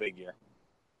have a big year.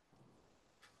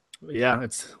 Yeah,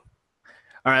 it's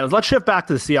all right. Let's shift back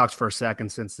to the Seahawks for a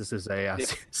second, since this is a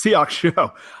Seahawks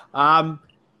show.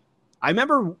 I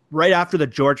remember right after the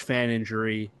George Fant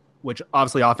injury, which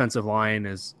obviously offensive line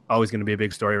is always going to be a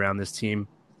big story around this team.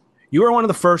 You were one of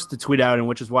the first to tweet out, and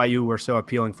which is why you were so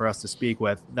appealing for us to speak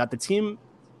with, that the team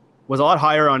was a lot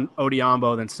higher on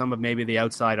Odiombo than some of maybe the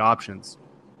outside options.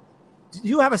 Do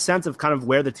you have a sense of kind of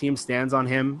where the team stands on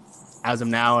him as of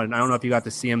now? And I don't know if you got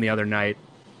to see him the other night,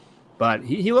 but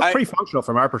he looked pretty functional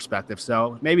from our perspective.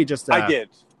 So maybe just I did.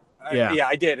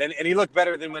 I did. And he looked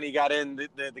better than when he got in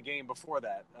the game before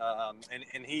that.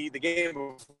 And the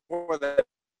game before that,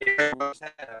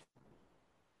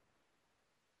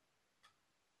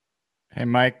 Hey,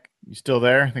 Mike, you still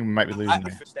there? I think we might be losing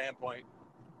you. Standpoint,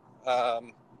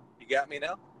 you got me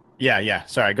now? Yeah.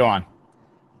 Sorry, go on.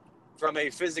 From a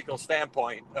physical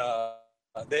standpoint,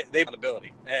 they have an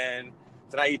ability. And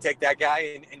so now you take that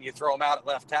guy and you throw him out at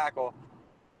left tackle.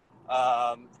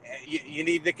 You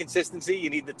need the consistency,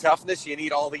 you need the toughness, you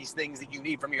need all these things that you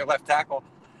need from your left tackle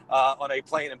on a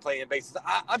playing basis.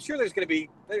 I'm sure there's going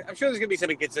to be some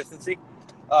inconsistency,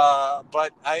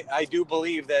 but I do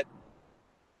believe that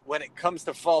when it comes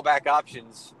to fallback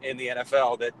options in the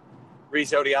NFL, that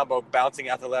Reese Odiombo bouncing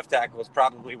out the left tackle is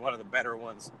probably one of the better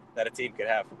ones that a team could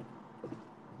have.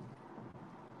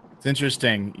 It's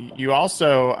interesting. You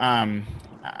also, one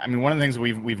of the things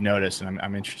we've noticed, and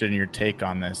I'm interested in your take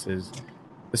on this, is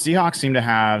the Seahawks seem to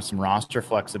have some roster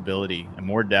flexibility and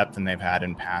more depth than they've had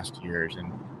in past years.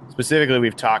 And specifically,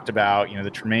 we've talked about, the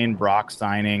Tremaine Brock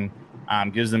signing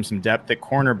gives them some depth at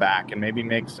cornerback and maybe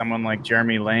makes someone like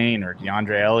Jeremy Lane or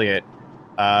DeAndre Elliott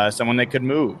someone they could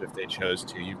move if they chose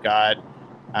to. You've got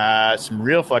some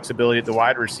real flexibility at the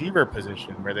wide receiver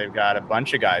position where they've got a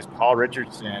bunch of guys, Paul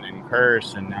Richardson and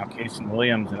Curse and now Casey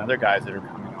Williams and other guys that are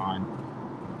coming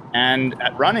on. And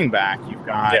at running back, you've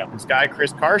got this guy,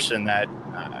 Chris Carson, that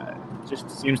just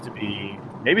seems to be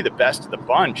maybe the best of the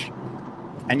bunch.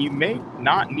 And you may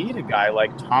not need a guy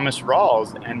like Thomas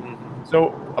Rawls. And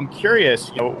so I'm curious,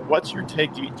 what's your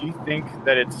take? Do you think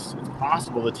that it's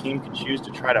possible the team could choose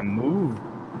to try to move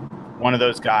one of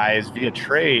those guys via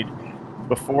trade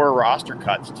before roster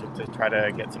cuts to try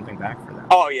to get something back for them?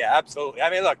 Oh, yeah, absolutely. I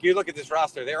mean, look, you look at this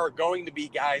roster. There are going to be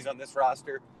guys on this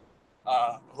roster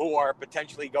who are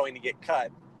potentially going to get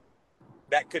cut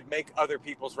that could make other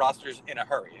people's rosters in a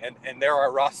hurry. And there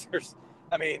are rosters.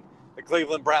 I mean, the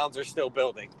Cleveland Browns are still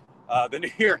building. The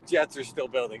New York Jets are still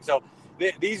building. So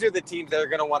these are the teams that are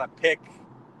going to want to pick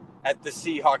at the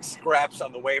Seahawks scraps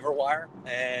on the waiver wire.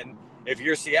 And if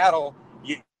you're Seattle,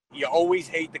 you always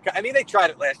hate they tried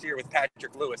it last year with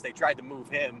Patrick Lewis. They tried to move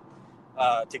him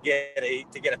to get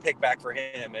a pick back for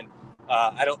him. And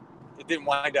I it didn't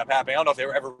wind up happening. I don't know if they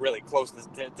were ever really close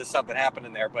to something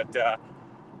happening there, but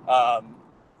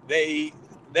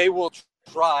they will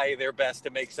try their best to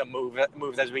make some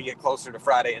moves as we get closer to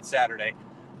Friday and Saturday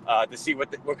to see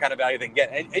what kind of value they can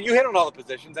get. And you hit on all the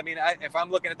positions. I mean, if I'm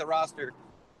looking at the roster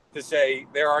to say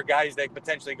there are guys that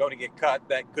potentially going to get cut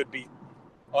that could be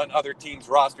on other teams'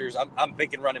 rosters, I'm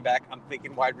thinking running back. I'm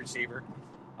thinking wide receiver.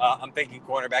 I'm thinking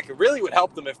cornerback. It really would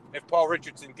help them if Paul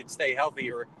Richardson could stay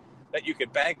healthy, or that you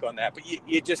could bank on that. But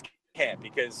you just can't,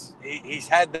 because he's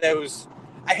had those.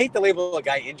 I hate to label a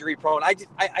guy injury prone. I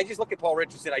just look at Paul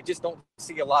Richardson. I just don't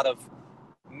see a lot of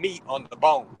meat on the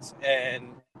bones, and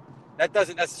that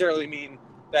doesn't necessarily mean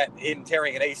that him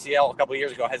tearing an ACL a couple of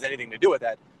years ago has anything to do with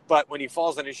that. But when he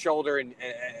falls on his shoulder and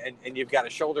you've got a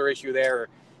shoulder issue there, or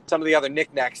some of the other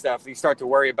knick-knack stuff, you start to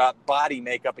worry about body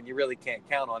makeup, and you really can't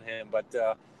count on him.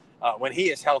 But when he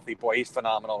is healthy, boy, he's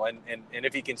phenomenal. And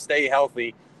if he can stay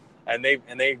healthy, and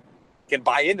they can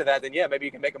buy into that, then yeah, maybe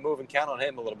you can make a move and count on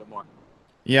him a little bit more.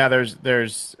 Yeah, there's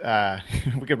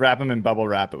we could wrap him in bubble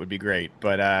wrap. It would be great.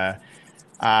 But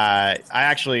I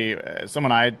actually,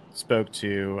 someone I spoke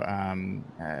to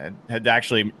had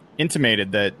actually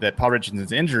intimated that Paul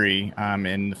Richardson's injury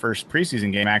in the first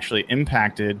preseason game actually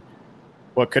impacted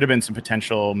what could have been some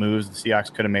potential moves the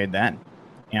Seahawks could have made then.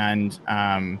 And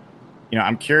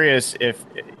I'm curious if,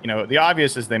 the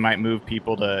obvious is they might move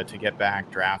people to get back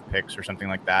draft picks or something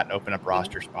like that and open up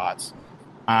roster spots.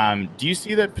 Do you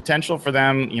see the potential for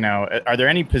them? Are there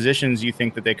any positions you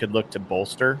think that they could look to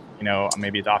bolster?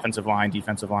 Maybe it's offensive line,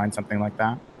 defensive line, something like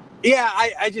that. Yeah,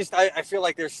 I feel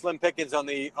like there's slim pickings on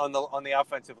the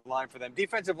offensive line for them.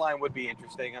 Defensive line would be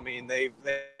interesting. I mean,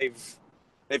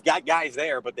 they've got guys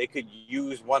there, but they could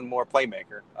use one more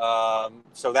playmaker.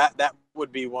 So that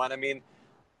would be one. I mean,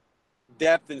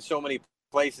 depth in so many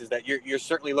places that you're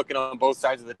certainly looking on both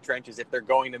sides of the trenches. If they're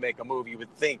going to make a move, you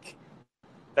would think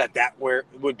that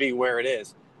would be where it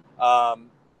is. A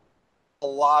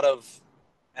lot of,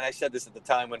 and I said this at the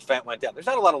time when Fant went down, there's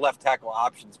not a lot of left tackle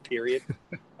options, period.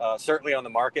 Certainly on the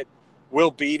market.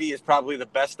 Will Beatty is probably the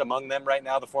best among them right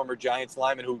now, the former Giants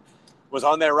lineman who was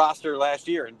on their roster last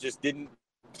year and just didn't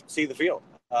see the field.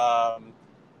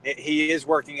 He is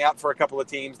working out for a couple of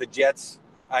teams. The Jets,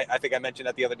 I think I mentioned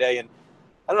that the other day, and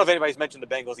I don't know if anybody's mentioned the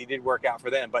Bengals. He did work out for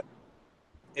them, but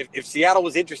if Seattle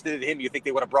was interested in him, you think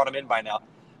they would have brought him in by now.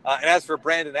 And as for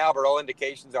Brandon Albert, all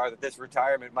indications are that this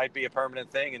retirement might be a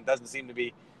permanent thing and doesn't seem to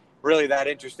be really that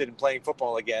interested in playing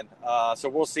football again. So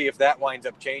we'll see if that winds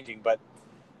up changing. But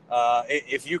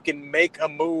if you can make a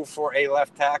move for a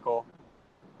left tackle,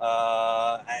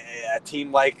 a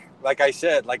team like I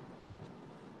said, like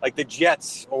the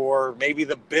Jets or maybe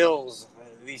the Bills,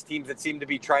 these teams that seem to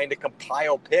be trying to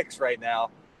compile picks right now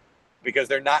because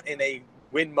they're not in a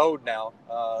win mode now,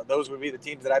 those would be the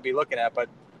teams that I'd be looking at. But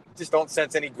just don't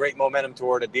sense any great momentum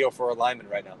toward a deal for a lineman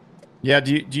right now. Yeah,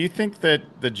 do you think that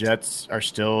the Jets are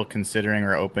still considering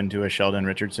or open to a Sheldon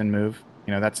Richardson move?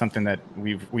 That's something that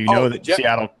we know that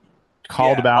Seattle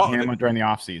called about him during the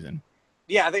offseason.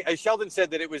 Yeah, I think Sheldon said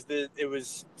that it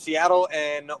was Seattle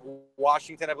and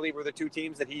Washington, I believe, were the two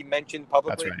teams that he mentioned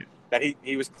publicly. That's right. That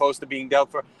he was close to being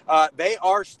dealt for. They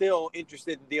are still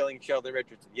interested in dealing Sheldon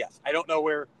Richardson. Yes, I don't know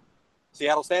where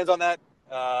Seattle stands on that.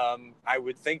 I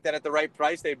would think that at the right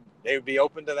price, they would be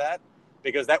open to that,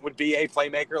 because that would be a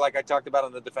playmaker like I talked about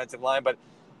on the defensive line. But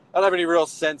I don't have any real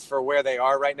sense for where they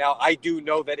are right now. I do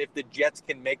know that if the Jets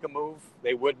can make a move,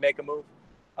 they would make a move.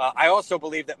 I also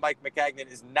believe that Mike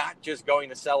Maccagnan is not just going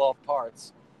to sell off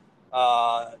parts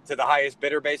to the highest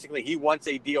bidder, basically. He wants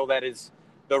a deal that is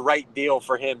the right deal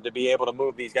for him to be able to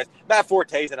move these guys. Matt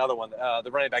Forte is another one,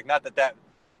 the running back. Not that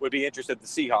would be interested in the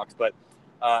Seahawks, but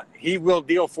he will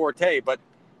deal Forte, but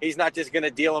he's not just going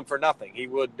to deal him for nothing. He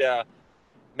would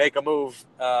make a move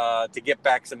to get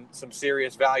back some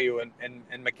serious value.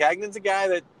 And Maccagnan's a guy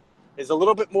that is a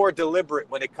little bit more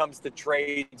deliberate when it comes to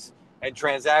trades and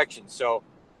transactions. So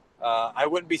I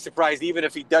wouldn't be surprised, even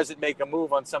if he doesn't make a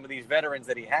move on some of these veterans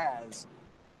that he has,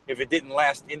 if it didn't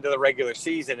last into the regular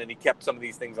season and he kept some of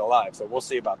these things alive. So we'll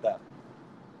see about that.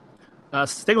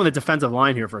 Sticking with the defensive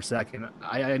line here for a second,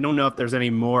 I don't know if there's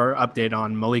any more update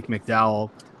on Malik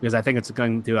McDowell, because I think it's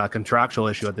going to a contractual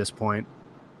issue at this point.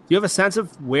 Do you have a sense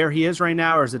of where he is right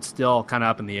now, or is it still kind of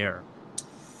up in the air?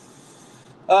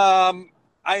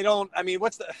 I don't. I mean,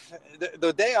 what's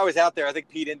the day I was out there? I think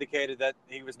Pete indicated that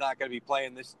he was not going to be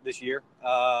playing this year.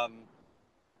 I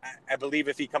believe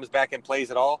if he comes back and plays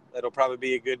at all, that'll probably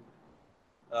be a good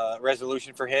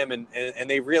resolution for him. And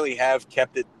they really have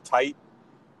kept it tight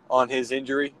on his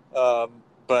injury.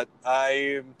 But I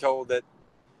am told that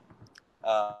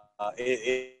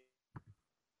it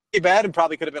bad and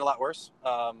probably could have been a lot worse.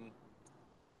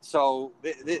 So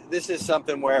this is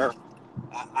something where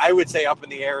I would say up in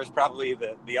the air is probably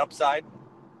the upside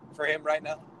for him right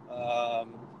now.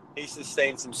 He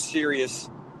sustained some serious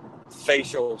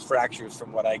facial fractures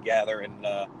from what I gather, and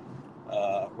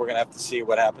we're going to have to see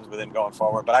what happens with him going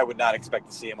forward. But I would not expect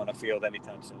to see him on the field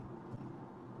anytime soon.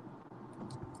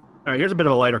 All right, here's a bit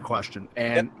of a lighter question.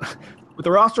 And with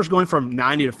the rosters going from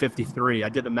 90 to 53, I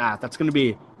did the math. That's going to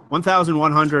be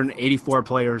 1,184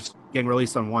 players getting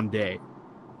released on one day.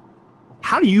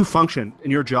 How do you function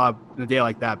in your job in a day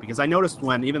like that? Because I noticed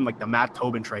when even like the Matt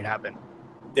Tobin trade happened,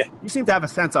 you seem to have a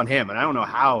sense on him. And I don't know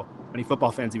how many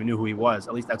football fans even knew who he was,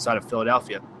 at least outside of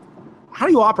Philadelphia. How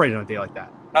do you operate on a day like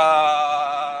that?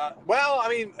 Well, I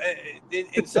mean,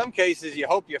 in some cases, you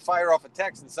hope you fire off a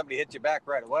text and somebody hits you back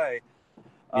right away.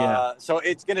 So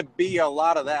it's going to be a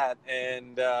lot of that.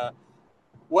 And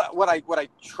what I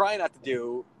try not to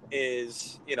do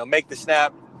is, make the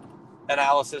snap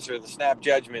analysis or the snap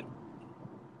judgment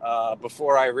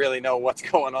before I really know what's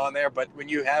going on there. But when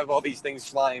you have all these things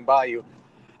flying by you,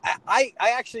 I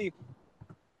actually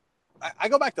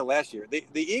go back to last year. The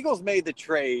Eagles made the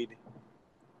trade,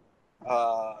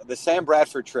 the Sam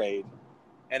Bradford trade,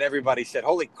 and everybody said,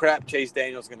 holy crap, Chase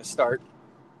Daniel's going to start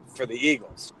for the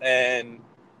Eagles. And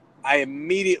I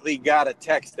immediately got a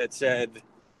text that said,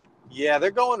 yeah,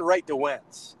 they're going right to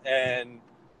Wentz. And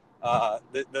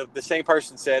the same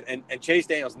person said, and Chase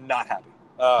Daniel's not happy.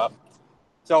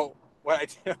 So what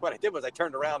I did was I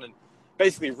turned around and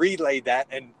basically relayed that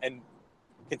and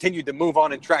continued to move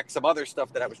on and track some other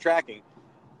stuff that I was tracking.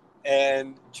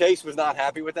 And Chase was not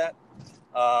happy with that,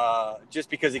 just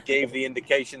because it gave the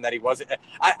indication that he wasn't.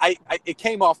 It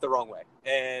came off the wrong way.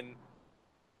 And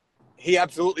he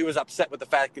absolutely was upset with the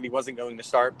fact that he wasn't going to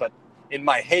start. But in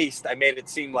my haste, I made it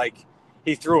seem like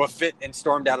he threw a fit and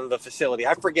stormed out of the facility.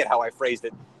 I forget how I phrased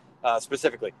it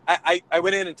specifically. I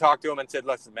went in and talked to him and said,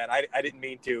 listen, man, I didn't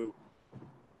mean to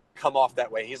come off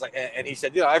that way. He's like, and he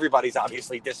said, everybody's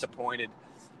obviously disappointed.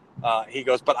 He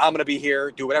goes, but I'm going to be here,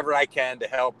 do whatever I can to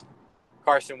help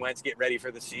Carson Wentz get ready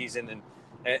for the season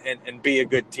and be a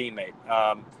good teammate.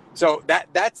 So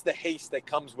that's the haste that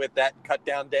comes with that cut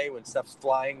down day when stuff's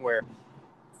flying, where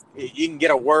you can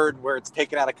get a word where it's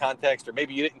taken out of context, or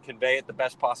maybe you didn't convey it the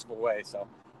best possible way. So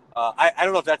I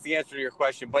don't know if that's the answer to your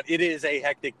question, but it is a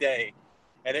hectic day,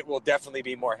 and it will definitely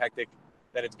be more hectic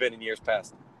than it's been in years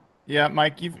past. Yeah,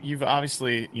 Mike, you've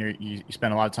obviously you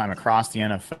spent a lot of time across the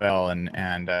NFL,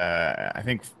 and I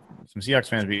think some Seahawks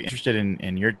fans would be interested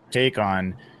in your take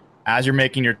on, as you're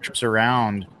making your trips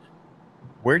around,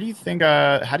 where do you think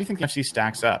how do you think the NFC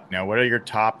stacks up? What are your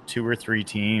top 2 or 3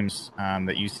 teams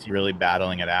that you see really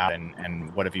battling it out,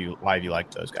 and why have you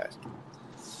liked those guys?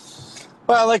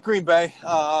 Well, I like Green Bay.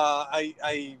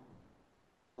 I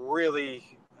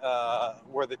really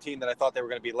were the team that I thought they were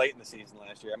going to be late in the season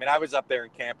last year. I mean, I was up there in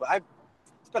camp. I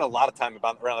spent a lot of time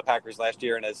around the Packers last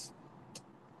year, and as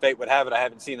fate would have it, I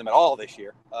haven't seen them at all this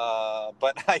year.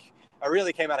 But I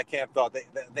really came out of camp, thought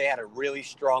they had a really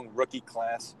strong rookie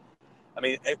class. I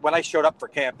mean, when I showed up for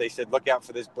camp, they said, look out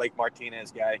for this Blake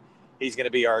Martinez guy. He's going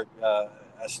to be our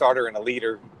a starter and a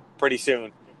leader pretty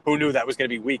soon. Who knew that was going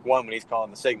to be week 1 when he's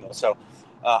calling the signal? So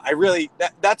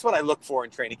that's what I look for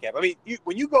in training camp. I mean,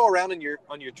 when you go around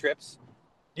on your trips,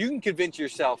 you can convince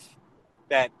yourself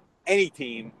that any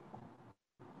team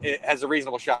has a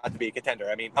reasonable shot to be a contender.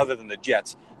 I mean, other than the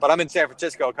Jets. But I'm in San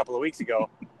Francisco a couple of weeks ago,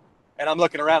 and I'm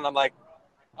looking around and I'm like,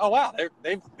 oh wow,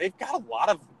 they've got a lot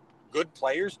of good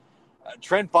players.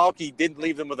 Trent Baalke didn't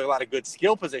leave them with a lot of good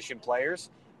skill position players,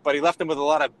 but he left them with a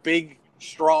lot of big,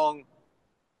 strong,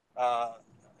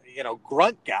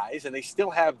 grunt guys, and they still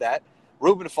have that.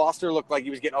 Reuben Foster looked like he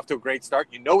was getting off to a great start.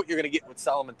 You know what you're going to get with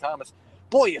Solomon Thomas.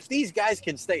 Boy, if these guys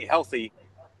can stay healthy,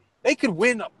 they could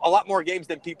win a lot more games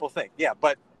than people think. Yeah,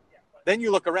 but then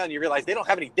you look around and you realize they don't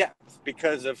have any depth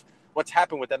because of what's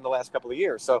happened with them the last couple of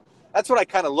years. So that's what I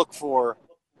kind of look for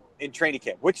in training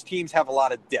camp. Which teams have a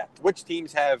lot of depth? Which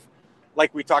teams have,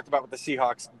 like we talked about with the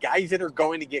Seahawks, guys that are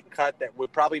going to get cut that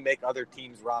would probably make other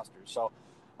teams' rosters. So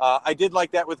I did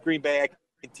like that with Green Bay. I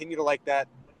continue to like that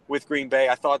with Green Bay.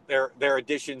 I thought their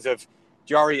additions of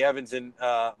Jari Evans and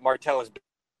Martellus.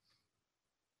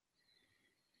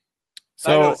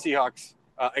 So I know the Seahawks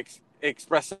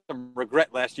expressed some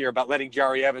regret last year about letting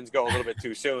Jari Evans go a little bit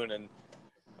too soon, and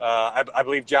I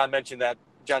believe John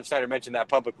Snyder mentioned that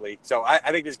publicly. So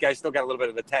I think this guy's still got a little bit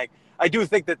of a tank. I do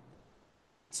think that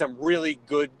some really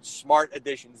good, smart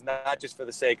additions, not just for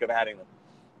the sake of adding them.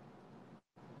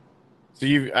 So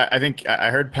I think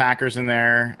I heard Packers in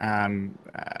there.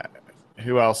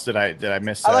 Who else did I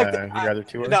miss? I like your other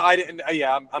two? No, I didn't.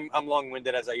 Yeah, I'm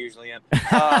long-winded as I usually am.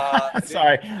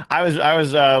 Sorry, I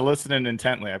was listening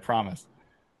intently. I promise.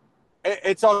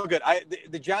 It's all good.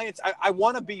 The Giants. I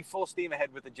want to be full steam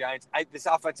ahead with the Giants. This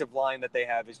offensive line that they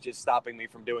have is just stopping me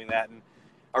from doing that, and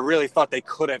I really thought they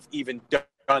could have even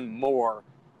done more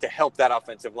to help that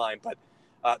offensive line. But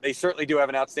they certainly do have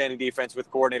an outstanding defense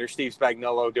with coordinator Steve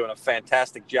Spagnuolo doing a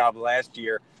fantastic job last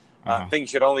year. Things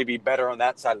should only be better on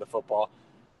that side of the football.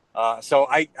 So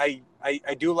I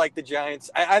do like the Giants.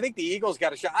 I think the Eagles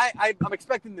got a shot. I'm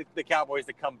expecting the Cowboys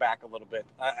to come back a little bit.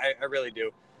 I really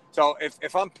do. So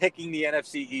if I'm picking the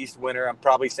NFC East winner, I'm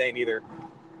probably saying either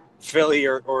Philly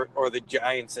or the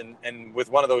Giants, and with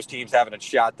one of those teams having a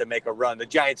shot to make a run. The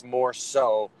Giants more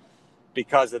so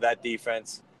because of that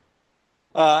defense.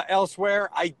 Elsewhere,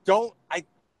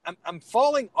 I'm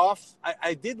falling off.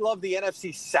 I did love the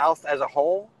NFC South as a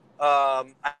whole.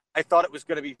 I thought it was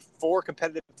going to be 4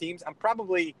 competitive teams. I'm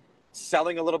probably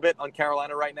selling a little bit on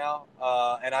Carolina right now,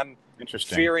 and I'm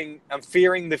fearing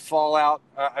the fallout.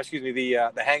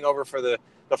 The hangover for the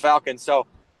Falcons. So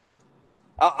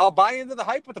I'll buy into the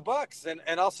hype with the Bucs,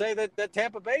 and I'll say that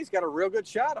Tampa Bay's got a real good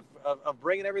shot of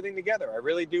bringing everything together. I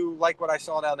really do like what I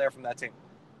saw down there from that team.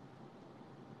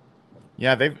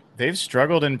 Yeah, they've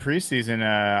struggled in preseason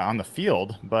on the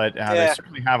field, but they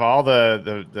certainly have all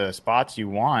the spots you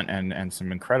want and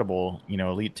some incredible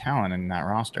elite talent in that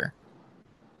roster.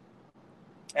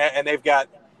 And they've got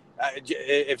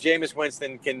if Jameis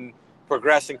Winston can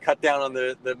progress and cut down on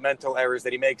the mental errors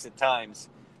that he makes at times.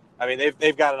 I mean,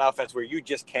 they've got an offense where you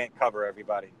just can't cover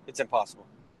everybody. It's impossible.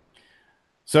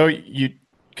 So you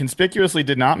conspicuously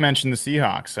did not mention the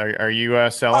Seahawks. Are you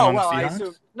selling on the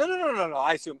Seahawks? No.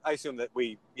 I assume that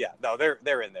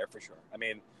they're in there for sure. I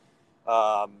mean,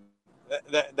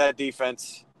 that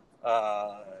defense,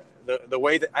 the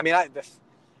way that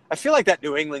I feel like that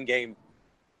New England game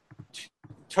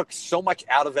took so much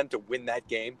out of them to win that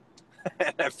game,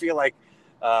 and I feel like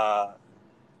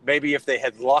maybe if they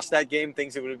had lost that game,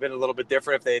 things would have been a little bit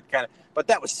different. If they had but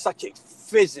that was such a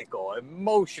physical,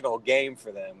 emotional game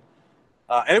for them.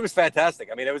 And it was fantastic.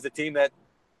 I mean, it was a team that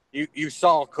you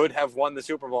saw could have won the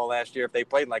Super Bowl last year if they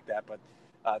played like that. But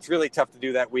it's really tough to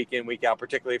do that week in, week out,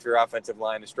 particularly if your offensive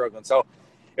line is struggling. So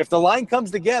if the line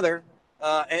comes together,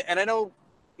 and I know,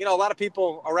 a lot of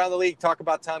people around the league talk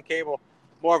about Tom Cable,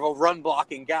 more of a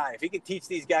run-blocking guy. If he can teach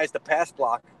these guys to pass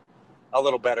block a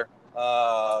little better,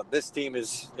 this team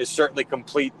is certainly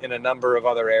complete in a number of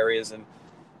other areas. And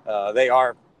they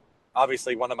are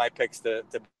obviously one of my picks to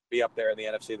be up there in the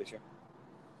NFC this year.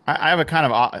 I have a kind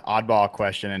of oddball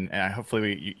question, and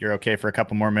hopefully you're okay for a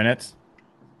couple more minutes.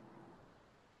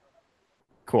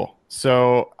 Cool.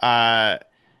 So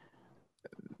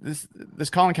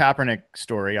this Colin Kaepernick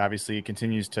story obviously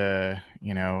continues to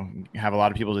have a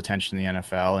lot of people's attention in the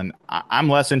NFL, and I'm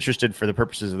less interested for the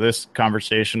purposes of this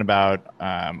conversation about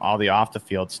all the off the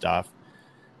field stuff.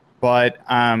 But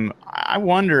I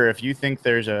wonder if you think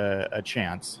there's a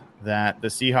chance that the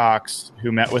Seahawks,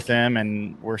 who met with him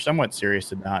and were somewhat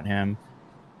serious about him,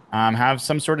 have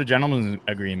some sort of gentleman's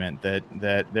agreement that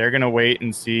they're going to wait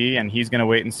and see, and he's going to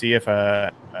wait and see if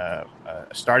a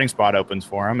starting spot opens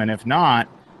for him. And if not,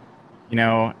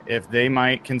 if they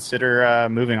might consider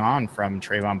moving on from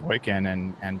Trayvon Boykin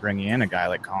and bringing in a guy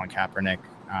like Colin Kaepernick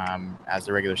as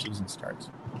the regular season starts.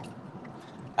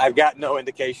 I've got no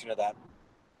indication of that.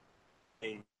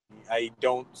 I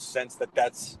don't sense that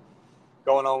that's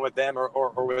going on with them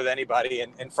or with anybody.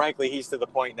 And frankly, he's to the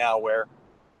point now where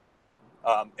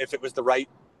if it was the right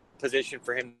position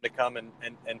for him to come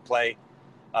and play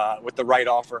with the right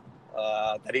offer,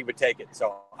 that he would take it.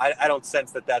 So I don't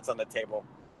sense that that's on the table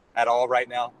at all right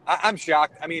now. I'm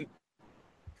shocked. I mean,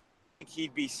 I think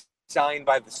he'd be signed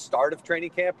by the start of training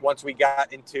camp once we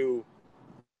got into,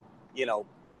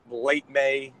 late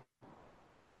May,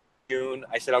 June.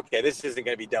 I said, okay, this isn't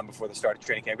going to be done before the start of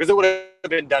training camp because it would have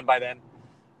been done by then.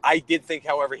 I did think,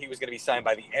 however, he was going to be signed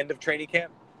by the end of training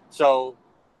camp. So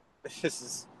this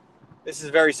is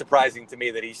very surprising to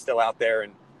me that he's still out there.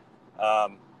 And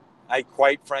I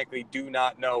quite frankly do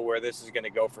not know where this is going to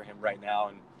go for him right now.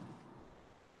 And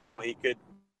he could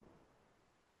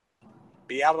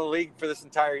be out of the league for this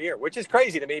entire year, which is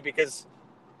crazy to me because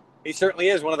he certainly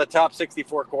is one of the top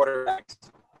 64 quarterbacks.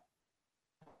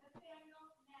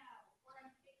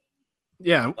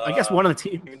 Yeah, I guess one of the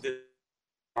teams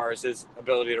is his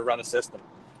ability to run a system.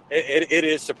 It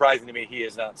is surprising to me he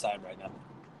is not signed right now.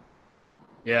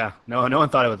 Yeah, no one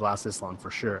thought it would last this long for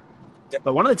sure. Yep.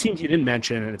 But one of the teams you didn't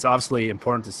mention, and it's obviously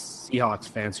important to Seahawks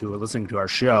fans who are listening to our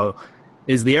show,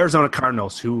 is the Arizona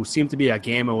Cardinals, who seem to be a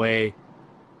game away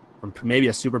from maybe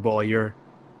a Super Bowl a year.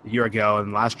 a year ago,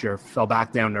 and last year fell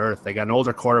back down to earth. They got an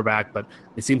older quarterback, but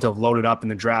they seem to have loaded up in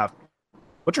the draft.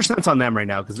 What's your sense on them right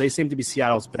now? Because they seem to be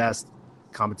Seattle's best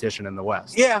competition in the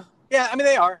West. Yeah. I mean,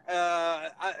 they are.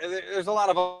 There's a lot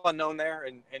of unknown there,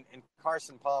 and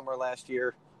Carson Palmer last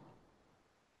year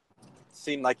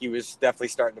seemed like he was definitely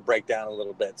starting to break down a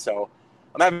little bit. So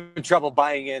I'm having trouble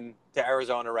buying in to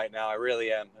Arizona right now. I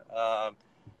really am.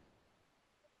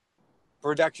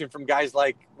 Production from guys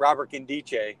like Robert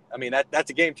Nkemdiche, I mean, that's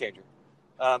a game changer.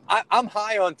 I'm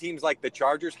high on teams like the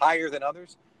Chargers, higher than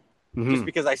others, just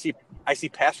because I see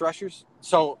pass rushers.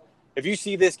 So if you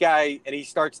see this guy and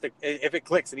if it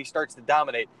clicks and he starts to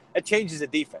dominate, it changes the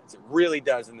defense. It really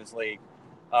does in this league.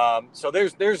 So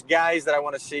there's guys that I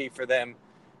want to see for them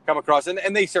come across,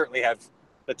 and they certainly have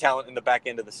the talent in the back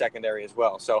end of the secondary as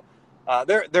well. So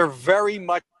they're very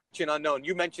much an unknown.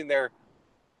 You mentioned their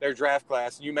draft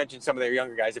class. You mentioned some of their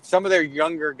younger guys. If some of their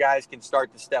younger guys can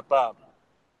start to step up,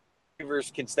 receivers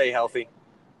can stay healthy.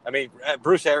 I mean,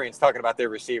 Bruce Arians talking about their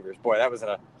receivers. Boy, that was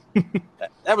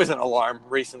an alarm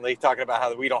recently, talking about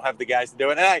how we don't have the guys to do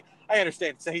it. And I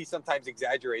understand he sometimes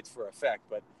exaggerates for effect,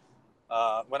 but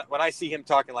when I see him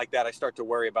talking like that, I start to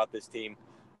worry about this team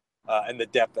and the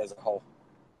depth as a whole.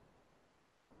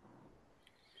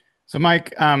 So,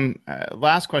 Mike,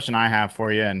 last question I have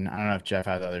for you, and I don't know if Jeff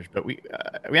has others, but we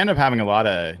end up having a lot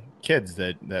of kids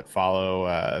that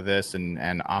follow this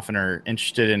and often are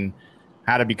interested in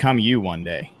how to become you one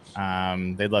day.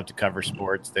 They'd love to cover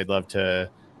sports. They'd love to,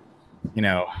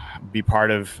 be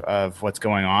part of what's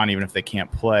going on, even if they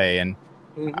can't play. And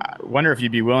I wonder if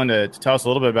you'd be willing to tell us a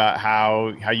little bit about how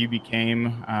you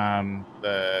became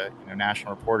the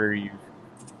national reporter you've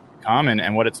become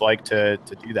and what it's like to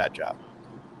do that job.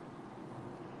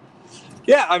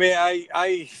 Yeah, I mean,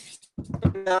 I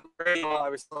started out on radio. I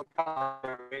was still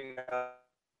covering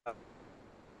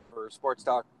for sports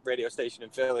talk radio station in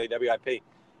Philly, WIP.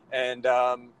 And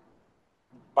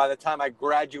by the time I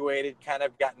graduated, kind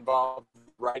of got involved in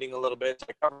writing a little bit.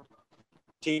 I covered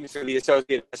teams for the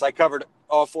Associated Press. I covered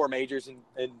all four majors in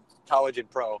college and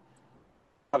pro.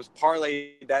 I was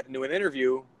parlayed that into an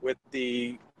interview with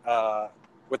the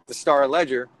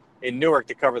Star-Ledger in Newark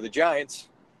to cover the Giants.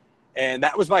 And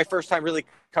that was my first time really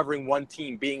covering one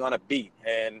team, being on a beat,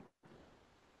 and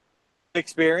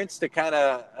experience to kind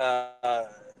of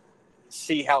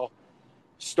see how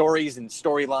stories and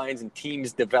storylines and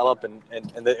teams develop. And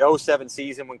the 07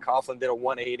 season when Coughlin did a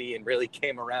 180 and really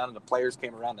came around and the players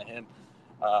came around to him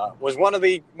was one of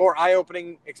the more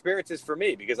eye-opening experiences for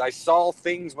me, because I saw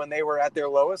things when they were at their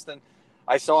lowest, and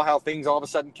I saw how things all of a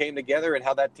sudden came together and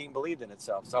how that team believed in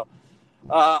itself. So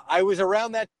I was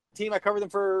around that team. I covered them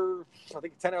for, I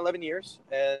think, 10 or 11 years.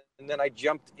 And then I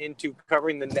jumped into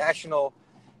covering the national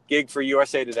gig for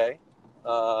USA Today.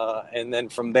 And then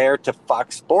from there to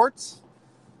Fox Sports.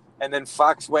 And then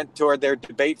Fox went toward their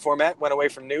debate format, went away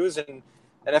from news, and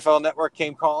NFL Network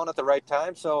came calling at the right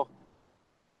time. So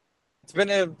it's been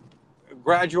a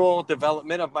gradual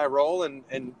development of my role and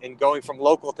going from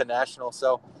local to national.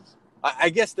 So I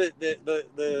guess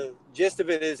the gist of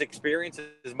it is experience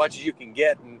as much as you can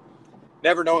get, and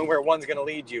never knowing where one's going to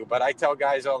lead you. But I tell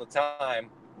guys all the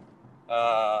time,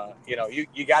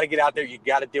 you got to get out there. You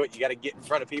got to do it. You got to get in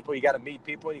front of people. You got to meet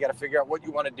people. You got to figure out what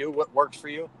you want to do, what works for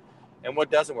you, and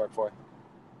what doesn't work for you.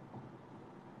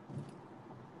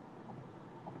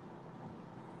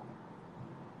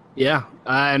 Yeah,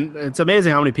 and it's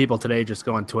amazing how many people today just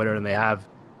go on Twitter and they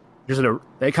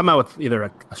come out with either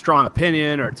a strong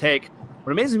opinion or a take.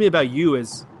 What amazes me about you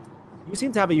is you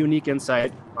seem to have a unique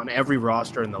insight on every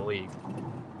roster in the league.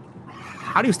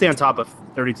 How do you stay on top of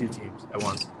 32 teams at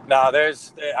once? No,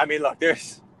 there's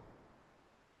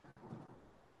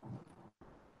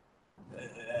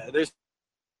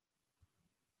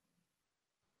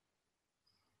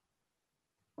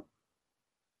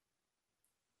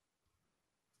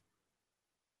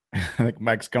I think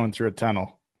Mike's going through a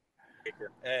tunnel.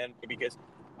 And because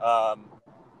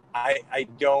I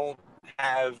don't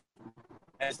have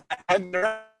as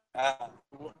it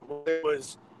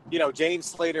was, James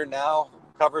Slater now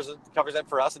covers them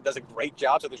for us and does a great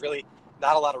job. So there's really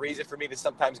not a lot of reason for me to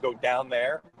sometimes go down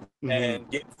there and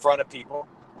get in front of people.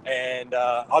 And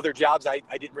other jobs, I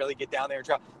didn't really get down there and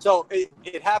try. So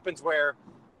it happens where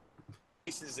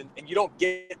places and you don't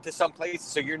get to some places,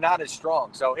 so you're not as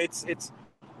strong. So it's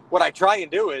what I try and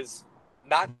do is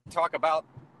not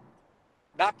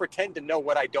pretend to know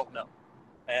what I don't know.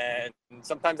 And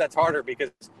sometimes that's harder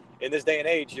because in this day and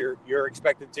age, you're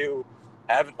expected to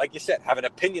have, like you said, have an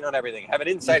opinion on everything, have an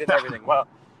insight in everything. Well,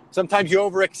 sometimes you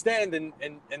overextend and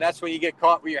that's when you get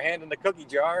caught with your hand in the cookie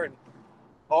jar. And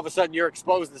all of a sudden you're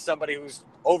exposed to somebody who's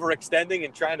overextending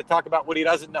and trying to talk about what he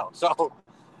doesn't know. So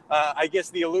I guess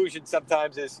the illusion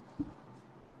sometimes is,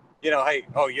 hey,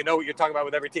 you know what you're talking about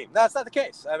with every team. No, that's not the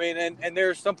case. I mean, and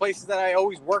there's some places that I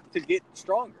always work to get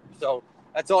stronger. So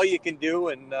that's all you can do.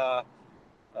 And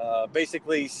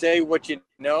basically say what you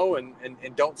know and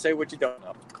don't say what you don't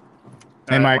know.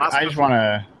 Hey, Mike, I just want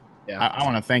to I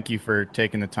want to thank you for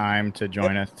taking the time to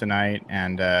join us tonight,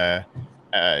 and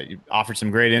you offered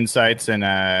some great insights,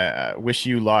 and wish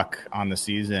you luck on the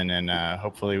season, and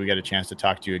hopefully we get a chance to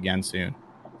talk to you again soon.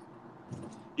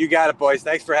 You got it, boys.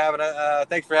 Thanks for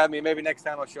having me. Maybe next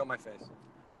time I'll show my face.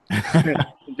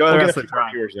 Enjoy the rest of the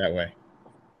time. Viewers that way.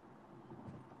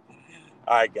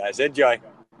 All right, guys. Enjoy.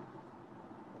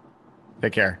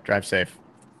 Take care. Drive safe.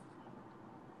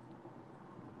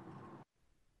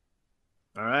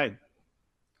 All right.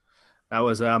 That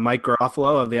was Mike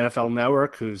Garofalo of the NFL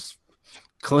Network, who's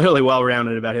clearly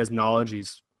well-rounded about his knowledge. He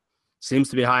seems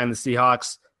to be high on the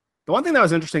Seahawks. The one thing that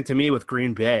was interesting to me with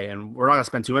Green Bay, and we're not going to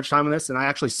spend too much time on this, and I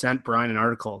actually sent Brian an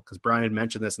article because Brian had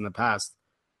mentioned this in the past.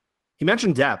 He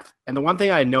mentioned depth. And the one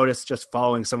thing I noticed just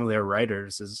following some of their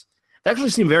writers is they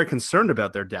actually seem very concerned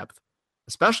about their depth,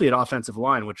 especially at offensive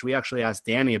line, which we actually asked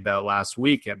Danny about last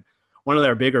week. And one of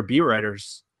their bigger beat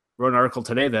writers wrote an article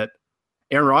today that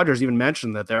Aaron Rodgers even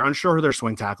mentioned that they're unsure who their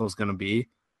swing tackle is going to be.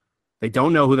 They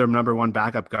don't know who their number one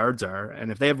backup guards are.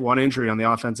 And if they have one injury on the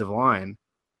offensive line,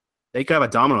 they could have a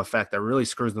domino effect that really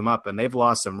screws them up. And they've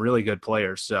lost some really good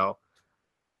players. So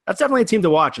that's definitely a team to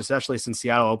watch, especially since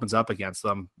Seattle opens up against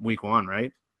them week 1,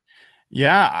 right?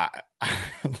 Yeah.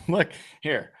 Look,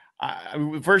 here.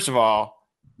 First of all,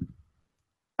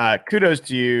 kudos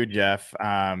to you, Jeff,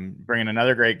 bringing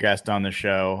another great guest on the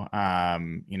show.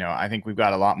 I think we've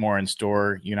got a lot more in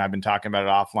store. You and I have been talking about it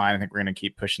offline. I think we're going to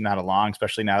keep pushing that along,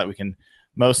 especially now that we can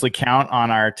mostly count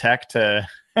on our tech to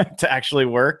to actually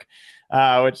work,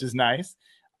 which is nice.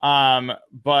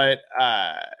 But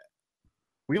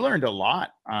we learned a lot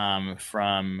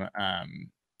from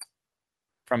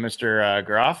Mr.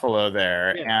 Garofalo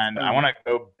there. Yeah, and I want to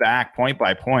go back point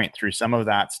by point through some of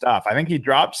that stuff. I think he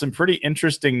dropped some pretty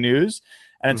interesting news,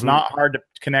 and it's not hard to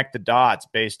connect the dots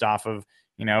based off of,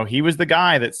 he was the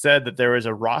guy that said that there was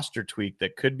a roster tweak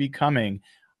that could be coming.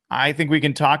 I think we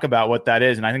can talk about what that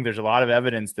is. And I think there's a lot of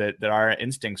evidence that our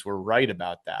instincts were right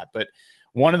about that. But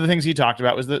one of the things he talked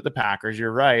about was the Packers.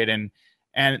 You're right. And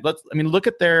look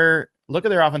at their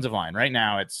offensive line right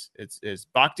now. It's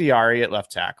Bakhtiari at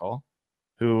left tackle,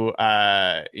 who,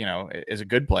 is a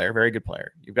good player, very good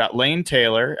player. You've got Lane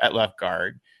Taylor at left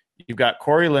guard. You've got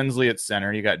Corey Linsley at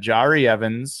center. You got Jari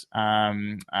Evans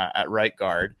at right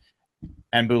guard,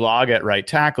 and Bulaga at right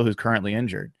tackle, who's currently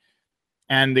injured.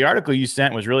 And the article you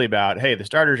sent was really about, hey, the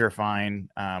starters are fine.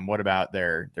 What about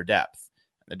their depth?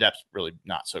 The depth's really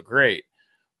not so great.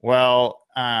 Well,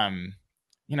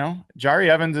 Jari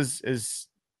Evans is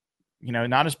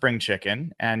not a spring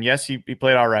chicken. And yes, he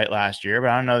played all right last year,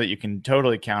 but I don't know that you can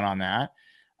totally count on that.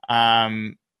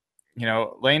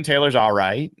 Lane Taylor's all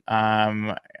right.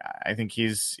 I think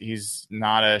he's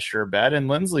not a sure bet, and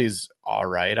Linsley's all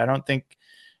right. I don't think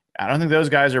those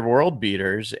guys are world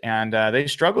beaters, and they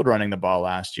struggled running the ball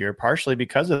last year, partially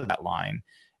because of that line.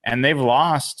 And they've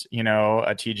lost, a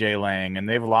TJ Lang, and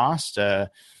they've lost who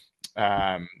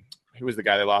was the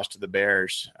guy they lost to the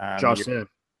Bears? Josh Sitton.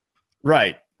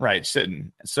 Right,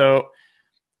 Sitton. So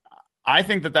I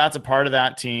think that's a part of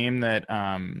that team that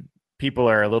people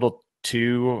are a little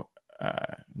too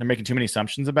they're making too many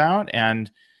assumptions about.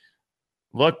 And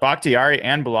look, Bakhtiari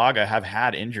and Bulaga have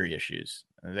had injury issues.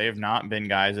 They have not been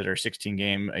guys that are 16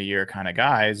 game a year kind of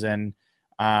guys, and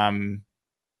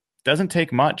doesn't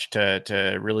take much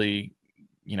to really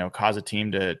cause a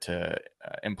team to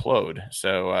implode.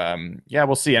 So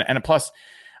we'll see. And plus,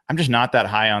 I'm just not that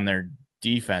high on their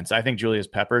defense. I think Julius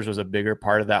Peppers was a bigger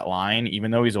part of that line,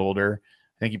 even though he's older.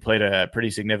 I think he played a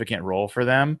pretty significant role for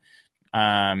them.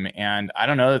 And I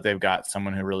don't know that they've got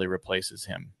someone who really replaces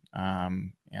him.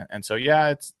 So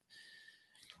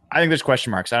I think there's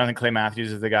question marks. I don't think Clay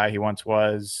Matthews is the guy he once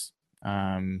was.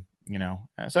 No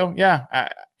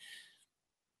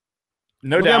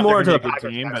doubt more into the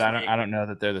good team, but I don't know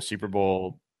that they're the Super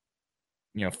Bowl,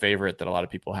 favorite that a lot of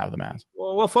people have them as.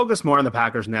 Well, we'll focus more on the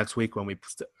Packers next week when we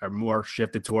are more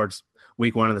shifted towards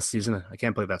week 1 of the season. I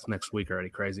can't believe that's next week already.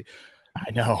 Crazy.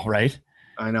 I know, right?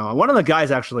 I know. One of the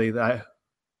guys actually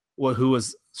who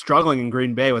was struggling in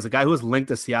Green Bay was a guy who was linked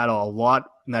to Seattle a lot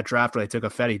in that draft where they took a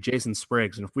Fetty, Jason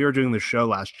Spriggs. And if we were doing this show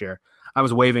last year, I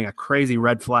was waving a crazy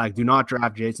red flag. Do not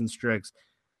draft Jason Spriggs.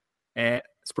 And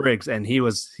he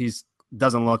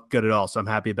doesn't look good at all. So I'm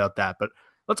happy about that. But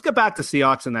let's get back to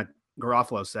Seahawks and that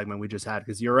Garofalo segment we just had,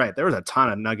 because you're right, there was a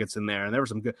ton of nuggets in there, and there were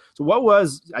some good. So what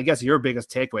was, I guess, your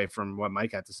biggest takeaway from what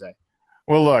Mike had to say?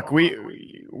 Well, look,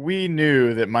 we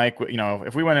knew that Mike,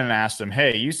 if we went in and asked him,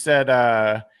 hey, you said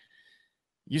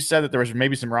that there was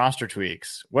maybe some roster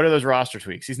tweaks. What are those roster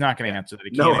tweaks? He's not going to answer that.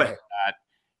 He can't No way. answer that.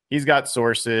 He's got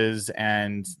sources,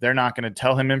 and they're not going to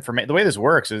tell him information. The way this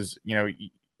works is,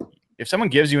 if someone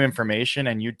gives you information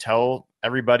and you tell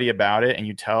everybody about it and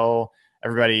you tell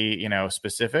everybody,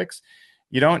 specifics,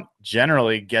 you don't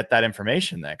generally get that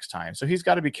information next time. So he's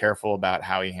got to be careful about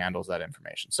how he handles that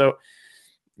information. So,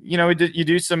 you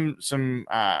do some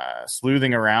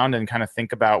sleuthing around and kind of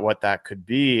think about what that could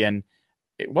be. And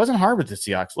it wasn't hard with the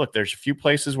Seahawks. Look, there's a few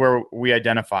places where we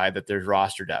identified that there's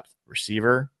roster depth: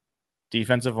 receiver,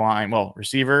 defensive line,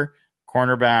 receiver,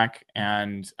 cornerback,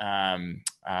 and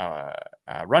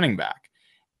running back.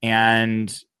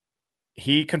 And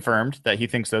he confirmed that he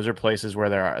thinks those are places where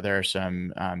there are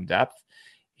some depth.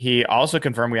 He also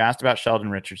confirmed, we asked about Sheldon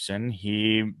Richardson.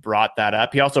 He brought that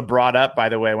up. He also brought up, by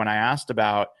the way, when I asked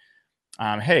about,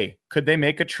 hey, could they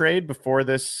make a trade before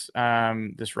this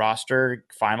roster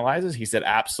finalizes? He said,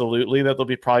 absolutely, that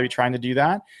they'll probably be trying to do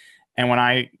that. And when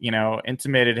I,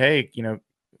 intimated, hey,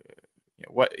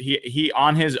 what he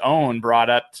on his own brought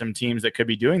up some teams that could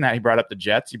be doing that. He brought up the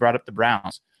Jets. He brought up the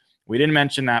Browns. We didn't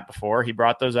mention that before. He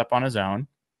brought those up on his own.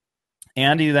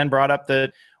 And he then brought up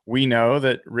that we know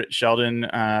that Sheldon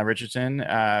Richardson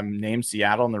named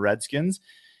Seattle and the Redskins.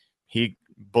 He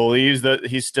believes that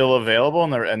he's still available,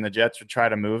 and the Jets would try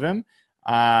to move him.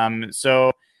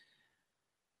 So,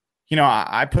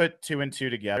 I put 2 and 2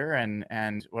 together,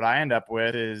 and what I end up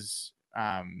with is,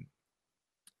 I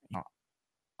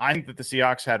think that the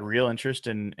Seahawks had real interest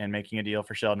in making a deal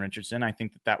for Sheldon Richardson. I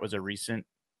think that was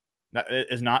that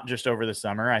is not just over the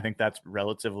summer. I think that's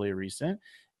relatively recent.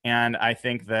 And I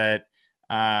think that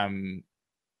I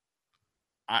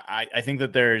think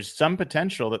that there's some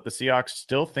potential that the Seahawks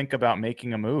still think about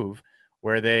making a move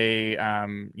where they,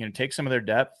 take some of their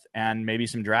depth and maybe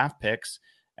some draft picks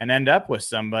and end up with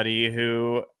somebody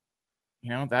who,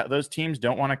 that those teams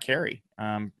don't want to carry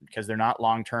because they're not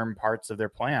long-term parts of their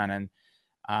plan.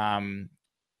 And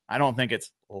I don't think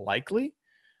it's likely,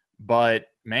 but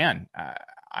man,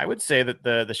 I would say that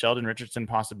the Sheldon Richardson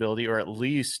possibility, or at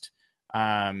least,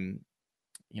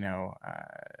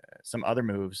 some other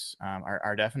moves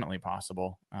are definitely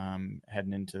possible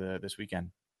heading into this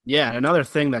weekend. Yeah, and another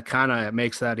thing that kind of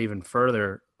makes that even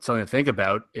further something to think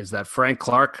about is that Frank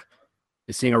Clark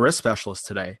is seeing a wrist specialist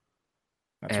today.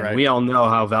 That's and right. We all know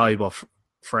how valuable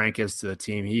Frank is to the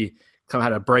team. He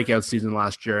had a breakout season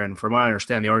last year, and from what I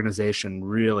understand, the organization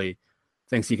really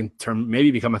thinks he can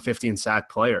maybe become a 15-sack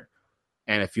player.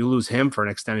 And if you lose him for an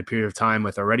extended period of time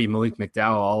with already Malik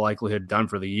McDowell, all likelihood done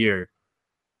for the year,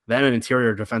 then an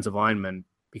interior defensive lineman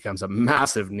becomes a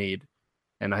massive need.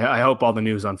 And I hope all the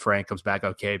news on Frank comes back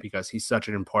okay, because he's such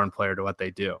an important player to what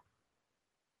they do.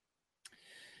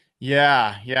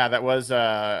 Yeah, that was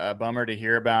a bummer to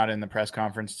hear about in the press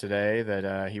conference today,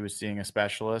 that he was seeing a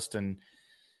specialist. And,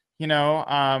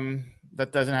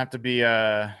 that doesn't have to be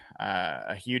a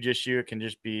huge issue. It can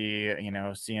just be,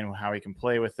 seeing how he can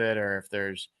play with it, or if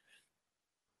there's,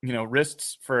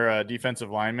 risks for a defensive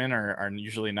lineman are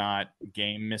usually not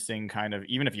game missing kind of,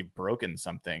 even if you've broken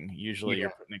something, usually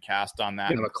you're putting a cast on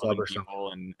that, a club or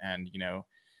something. and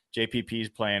JPP's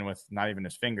playing with not even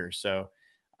his fingers. So,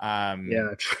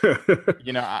 true.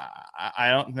 I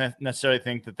don't necessarily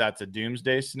think that that's a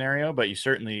doomsday scenario, but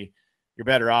you're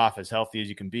better off as healthy as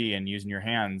you can be, and using your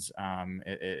hands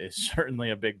is certainly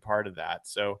a big part of that.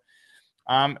 So,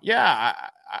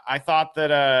 I thought that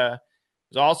it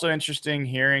was also interesting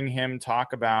hearing him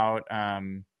talk about,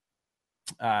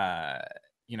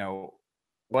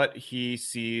 what he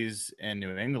sees in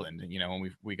New England.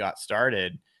 When we got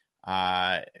started,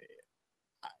 I've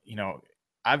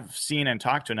seen and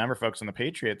talked to a number of folks on the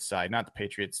Patriots side, not the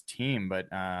Patriots team, but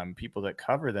people that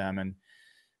cover them. And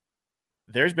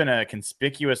there's been a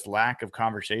conspicuous lack of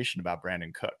conversation about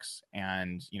Brandon Cooks.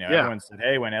 And, everyone said,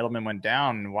 hey, when Edelman went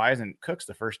down, why isn't Cooks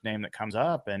the first name that comes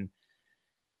up? And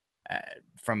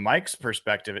from Mike's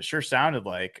perspective, it sure sounded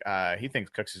like he thinks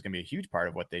Cooks is going to be a huge part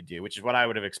of what they do, which is what I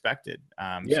would have expected.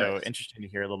 So interesting to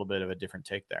hear a little bit of a different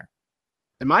take there.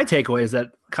 And my takeaway is that,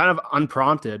 kind of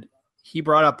unprompted, he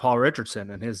brought up Paul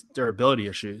Richardson and his durability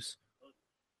issues.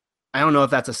 I don't know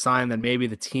if that's a sign that maybe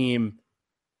the team,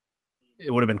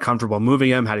 it would have been comfortable moving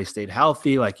him had he stayed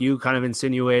healthy, like you kind of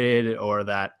insinuated, or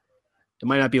that it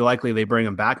might not be likely they bring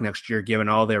him back next year given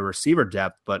all their receiver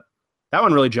depth. But that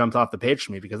one really jumped off the page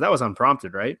for me, because that was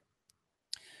unprompted, right?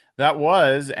 That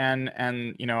was, and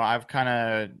I've kind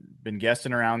of been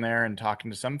guessing around there and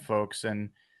talking to some folks, and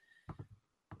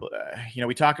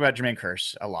we talk about Jermaine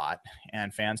Kearse a lot,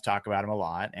 and fans talk about him a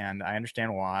lot, and I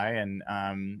understand why. And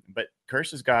but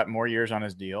Kearse has got more years on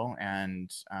his deal,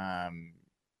 and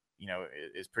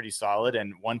is pretty solid.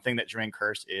 And one thing that Jermaine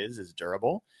Kearse is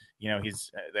durable.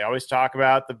 They always talk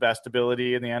about the best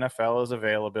ability in the NFL is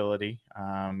availability,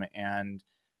 and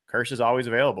Kearse is always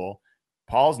available.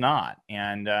 Paul's not,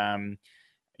 and I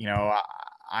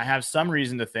have some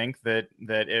reason to think that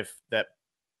if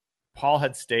Paul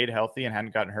had stayed healthy and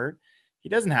hadn't gotten hurt, he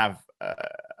doesn't have a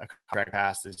contract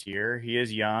pass this year. He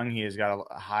is young. He has got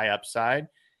a high upside.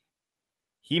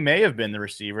 He may have been the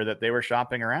receiver that they were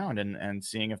shopping around and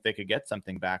seeing if they could get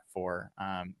something back for.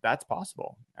 That's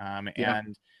possible. And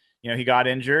he got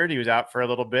injured. He was out for a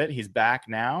little bit. He's back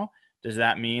now. Does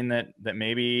that mean that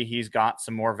maybe he's got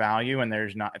some more value and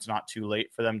it's not too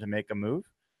late for them to make a move?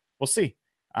 We'll see.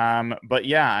 But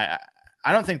yeah,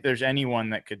 I don't think there's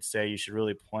anyone that could say you should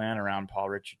really plan around Paul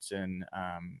Richardson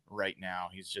right now.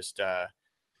 He's just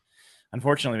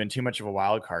unfortunately been too much of a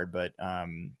wild card. But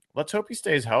let's hope he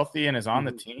stays healthy and is on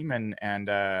the team. And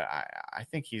I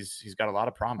think he's got a lot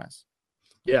of promise.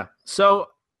 Yeah. So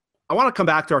I want to come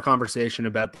back to our conversation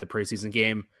about the preseason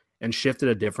game and shift it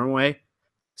a different way.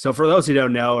 So for those who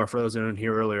don't know, or for those who didn't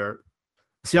hear earlier,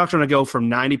 the Seahawks are going to go from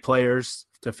 90 players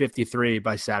to 53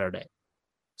 by Saturday.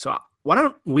 So why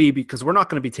don't we, because we're not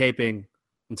going to be taping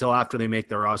until after they make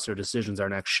their roster decisions, our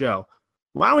next show,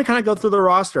 why don't we kind of go through the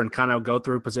roster and kind of go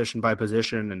through position by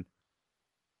position and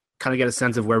kind of get a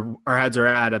sense of where our heads are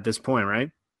at this point, right?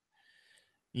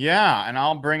 Yeah, and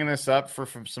I'll bring this up for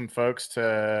some folks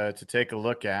to take a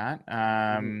look at.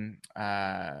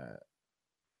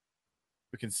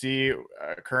 We can see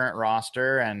a current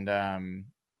roster, and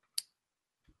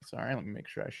sorry, let me make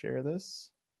sure I share this.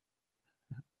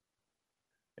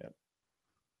 Yep.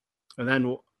 And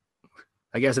then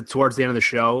I guess towards the end of the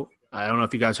show, I don't know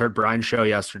if you guys heard Brian's show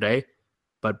yesterday,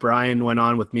 but Brian went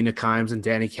on with Mina Kimes and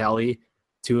Danny Kelly,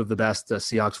 two of the best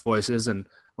Seahawks voices, and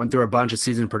went through a bunch of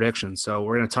season predictions. So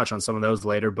we're going to touch on some of those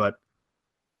later, but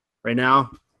right now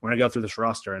we're going to go through this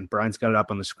roster, and Brian's got it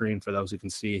up on the screen for those who can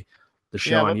see the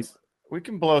show. Yeah, we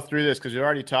can blow through this because we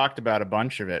already talked about a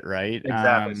bunch of it, right?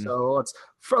 Exactly. So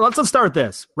let's start with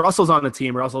this. Russell's on the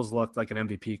team. Russell's looked like an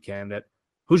MVP candidate.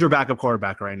 Who's your backup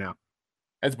quarterback right now?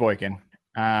 It's Boykin.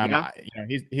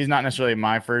 He's not necessarily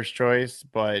my first choice,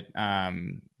 but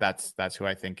that's who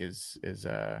I think is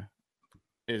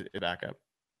backup.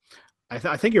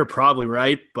 I think you're probably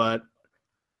right, but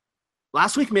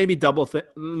last week maybe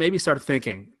started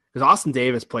thinking, because Austin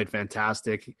Davis played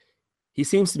fantastic. He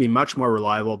seems to be much more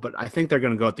reliable, but I think they're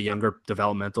going to go with the younger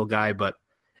developmental guy. But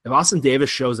if Austin Davis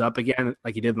shows up again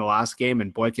like he did in the last game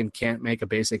and Boykin can't make a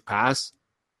basic pass,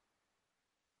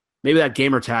 maybe that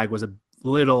gamer tag was a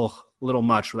little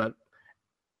much for that.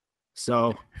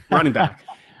 So running back.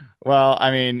 Well,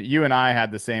 I mean, you and I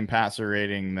had the same passer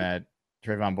rating that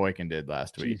Trayvon Boykin did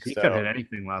last week. He could hit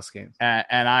anything last game.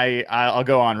 And I'll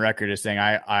go on record as saying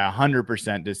I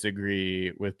 100%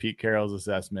 disagree with Pete Carroll's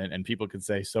assessment. And people could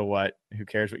say, so what? Who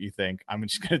cares what you think? I'm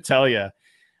just going to tell you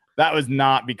that was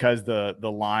not because the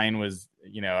line was,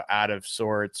 out of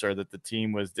sorts or that the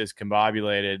team was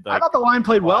discombobulated. I thought the line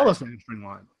played well this spring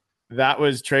line. That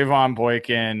was Trayvon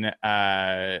Boykin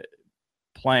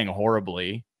playing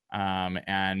horribly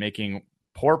and making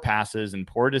poor passes and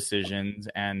poor decisions.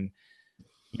 And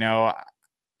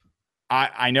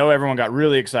I know everyone got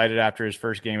really excited after his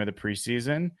first game of the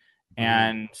preseason,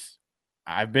 and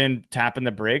I've been tapping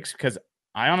the brakes because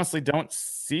I honestly don't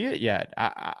see it yet.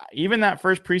 Even that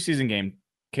first preseason game,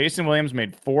 Kasen Williams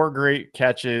made 4 great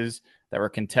catches that were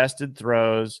contested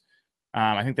throws.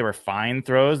 I think they were fine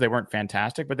throws. They weren't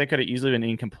fantastic, but they could have easily been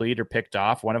incomplete or picked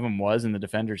off. One of them was in the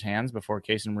defender's hands before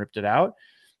Kasen ripped it out.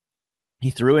 He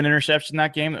threw an interception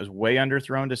that game that was way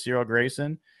underthrown to Cyril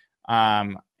Grayson.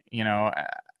 I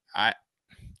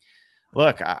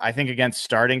think against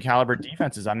starting caliber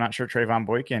defenses, I'm not sure Trayvon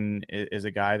Boykin is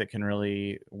a guy that can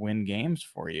really win games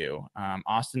for you.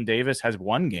 Austin Davis has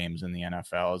won games in the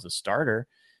NFL as a starter,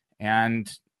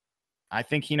 and I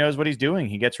think he knows what he's doing.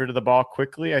 He gets rid of the ball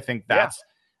quickly. I think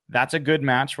that's a good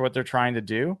match for what they're trying to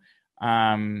do.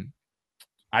 I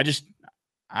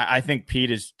think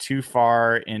Pete is too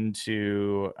far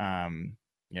into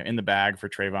in the bag for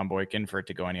Trayvon Boykin for it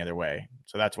to go any other way.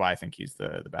 So that's why I think he's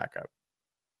the backup.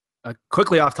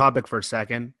 Quickly off topic for a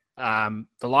second. The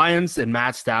Lions and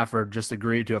Matt Stafford just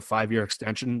agreed to a 5-year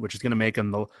extension, which is going to make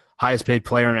him the highest paid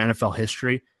player in NFL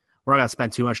history. We're not going to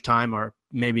spend too much time or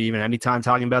maybe even any time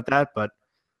talking about that, but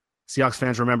Seahawks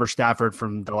fans remember Stafford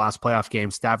from the last playoff game.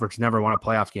 Stafford's never won a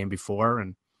playoff game before,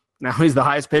 and now he's the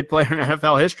highest paid player in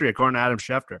NFL history, according to Adam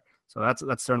Schefter. So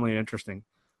that's certainly interesting.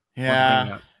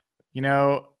 Yeah. You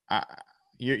know,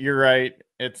 you're right.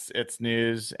 It's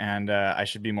news, and I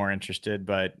should be more interested,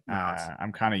 but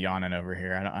I'm kind of yawning over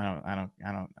here. I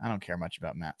don't care much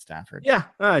about Matt Stafford. Yeah,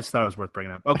 I just thought it was worth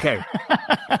bringing up. Okay,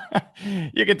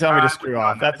 you can tell me to screw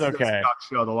off. That's okay.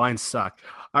 Show. The lines suck.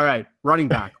 All right, running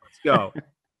back. Let's go.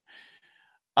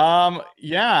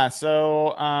 Yeah.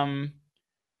 So, I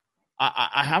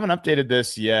haven't updated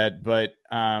this yet, but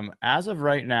as of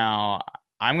right now,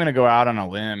 I'm going to go out on a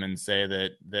limb and say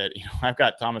that I've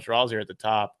got Thomas Rawls here at the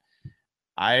top.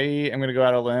 I am going to go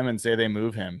out on a limb and say they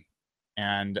move him,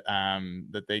 and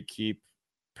that they keep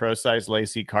Procise,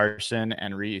 Lacey, Carson,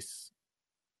 and Reese.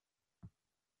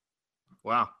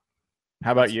 Wow.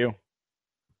 How about you?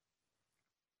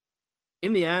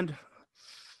 In the end,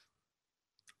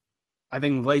 I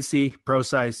think Lacey,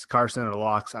 Procise, Carson are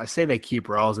locks. I say they keep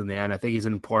Rawls in the end. I think he's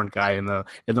an important guy in the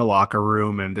locker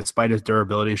room, and despite his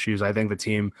durability issues, I think the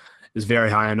team is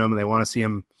very high on him, and they want to see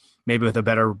him maybe with a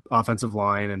better offensive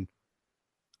line. And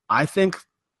I think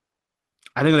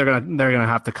they're gonna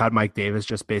have to cut Mike Davis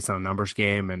just based on a numbers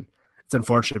game, and it's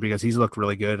unfortunate because he's looked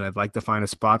really good, and I'd like to find a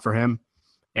spot for him.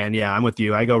 And yeah, I'm with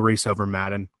you. I go Reese over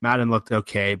Madden. Madden looked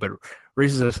okay, but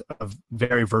Reese is a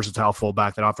very versatile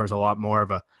fullback that offers a lot more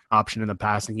of a option in the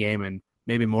passing game and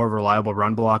maybe more of a reliable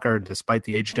run blocker. Despite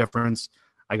the age difference,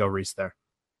 I go Reese there.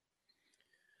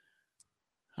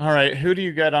 All right, who do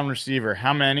you get on receiver?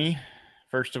 How many?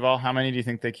 First of all, how many do you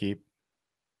think they keep?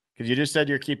 Because you just said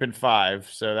you're keeping 5,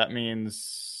 so that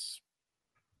means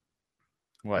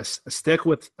what? I stick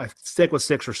with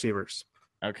 6 receivers.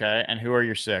 Okay, and who are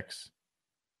your 6?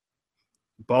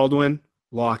 Baldwin,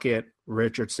 Lockett,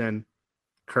 Richardson,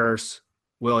 Curse,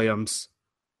 Williams,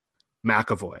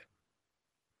 McAvoy.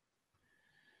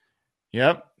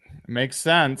 Yep, makes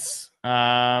sense.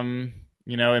 In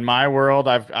my world,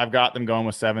 I've got them going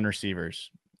with 7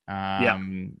 receivers.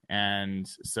 And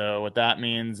so what that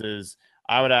means is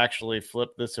I would actually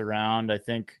flip this around. I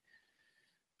think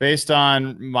based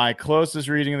on my closest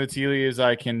reading of the tea leaves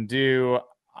I can do,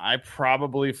 I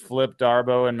probably flip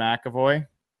Darboh and McAvoy.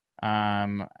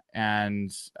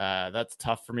 That's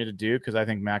tough for me to do because I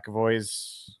think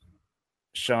McAvoy's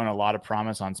shown a lot of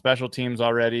promise on special teams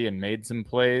already and made some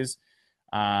plays.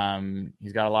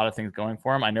 He's got a lot of things going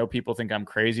for him. I know people think I'm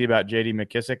crazy about JD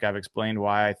McKissic. I've explained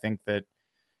why I think that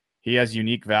he has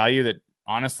unique value that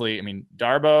honestly, I mean,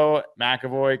 Darboh,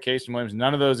 McAvoy, Casey Williams,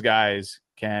 none of those guys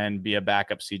can be a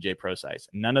backup CJ Procise.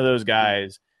 None of those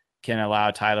guys can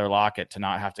allow Tyler Lockett to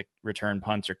not have to return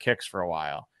punts or kicks for a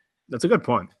while. That's a good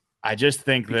point. I just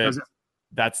think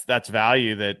that's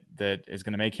value that is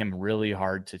going to make him really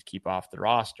hard to keep off the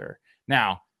roster.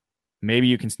 Now, maybe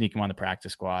you can sneak him on the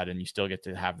practice squad and you still get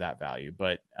to have that value,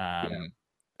 but I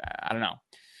don't know.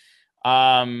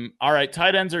 All right,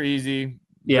 tight ends are easy.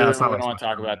 Yeah, I don't want to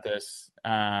talk about this.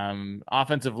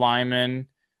 Offensive linemen,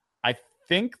 I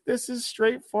think this is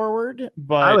straightforward,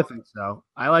 but I would think so.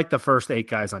 I like the first 8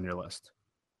 guys on your list.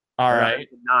 All right.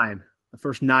 9. The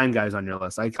first 9 guys on your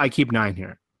list. I keep 9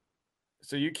 here.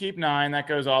 So you keep 9. That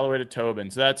goes all the way to Tobin.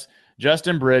 So that's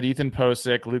Justin Britt, Ethan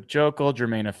Posick, Luke Jokel,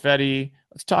 Jermaine Ifedi.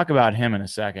 Let's talk about him in a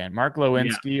second. Mark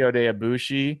Lewinsky, Ode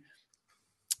Abushi,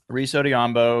 Reese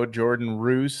Odiombo, Jordan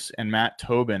Roos, and Matt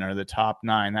Tobin are the top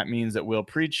 9. That means that Will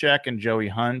Precheck and Joey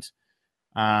Hunt,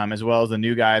 as well as the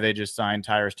new guy they just signed,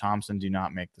 Tyrus Thompson, do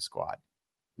not make the squad.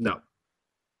 No.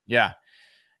 Yeah.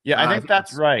 Yeah, I think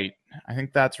that's right. I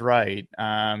think that's right.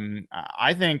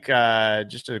 I think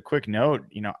just a quick note,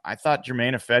 I thought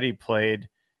Jermaine Ifedi played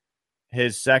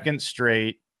his second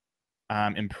straight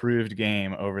improved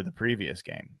game over the previous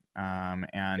game. I'm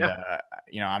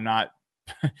not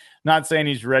not saying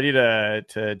he's ready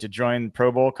to join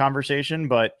Pro Bowl conversation,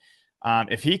 but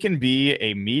if he can be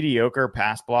a mediocre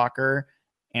pass blocker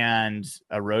and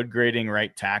a road grading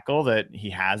right tackle that he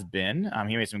has been,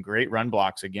 he made some great run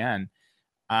blocks again.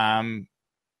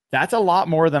 That's a lot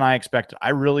more than I expected. I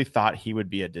really thought he would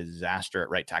be a disaster at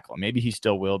right tackle. Maybe he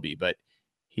still will be, but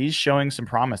he's showing some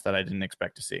promise that I didn't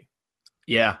expect to see.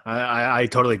 Yeah, I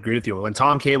totally agree with you. When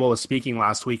Tom Cable was speaking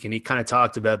last week and he kind of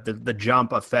talked about the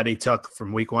jump Ifedi took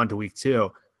from week 1 to week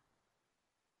 2,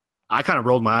 I kind of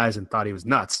rolled my eyes and thought he was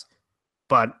nuts.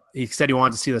 But he said he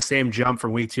wanted to see the same jump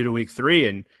from week 2 to week 3.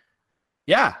 And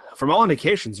yeah, from all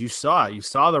indications, you saw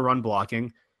the run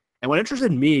blocking. And what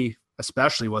interested me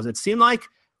especially was it seemed like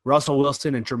Russell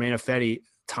Wilson and Jermaine Ifedi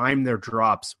timed their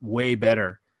drops way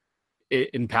better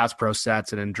in pass pro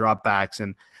sets and in dropbacks,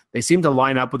 and they seem to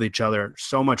line up with each other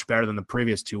so much better than the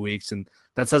previous 2 weeks, and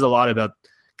that says a lot about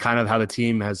kind of how the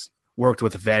team has worked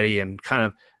with Ifedi and kind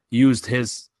of used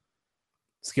his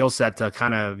skill set to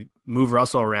kind of move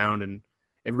Russell around, and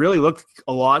it really looked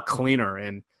a lot cleaner.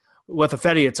 And with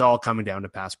Ifedi, it's all coming down to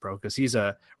pass pro because he's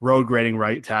a road grading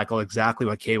right tackle, exactly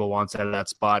what Cable wants out of that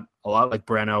spot. A lot like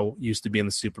Breno used to be in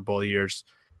the Super Bowl years.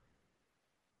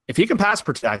 If he can pass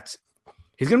protect,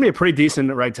 he's going to be a pretty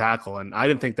decent right tackle, and I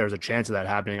didn't think there was a chance of that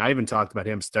happening. I even talked about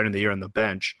him starting the year on the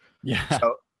bench. Yeah.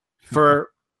 So for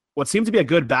what seemed to be a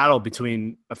good battle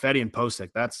between Ifedi and Postic,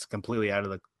 that's completely out of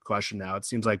the question now. It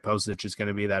seems like Postic is going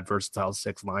to be that versatile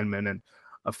sixth lineman, and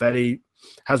Ifedi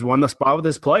has won the spot with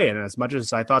his play. And as much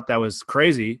as I thought that was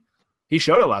crazy, he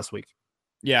showed it last week.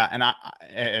 Yeah, and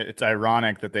it's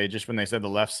ironic that when they said the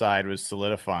left side was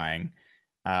solidifying,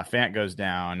 Fant goes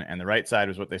down, and the right side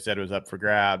was what they said was up for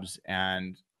grabs.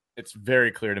 And it's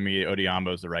very clear to me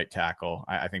Odiombo is the right tackle.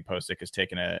 I think Postic has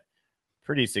taken a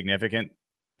pretty significant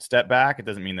step back. It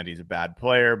doesn't mean that he's a bad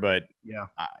player, but yeah,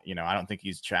 I don't think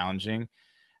he's challenging.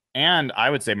 And I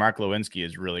would say Mark Lewinsky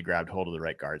has really grabbed hold of the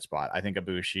right guard spot. I think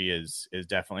Ibushi is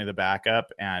definitely the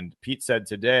backup. And Pete said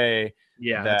today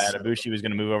that Ibushi was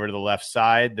going to move over to the left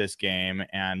side this game,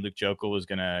 and Luke Jokel was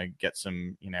going to get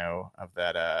some, of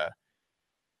that,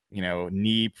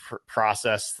 knee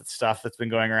process stuff that's been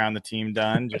going around the team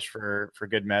done just for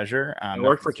good measure. It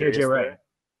worked for KJ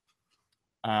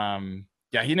Wright.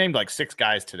 Yeah, he named like 6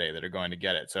 guys today that are going to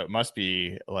get it. So it must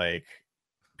be like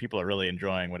people are really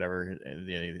enjoying whatever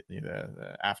the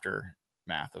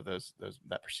aftermath of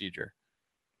that procedure.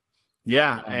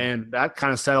 Yeah, and that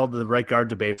kind of settled the right guard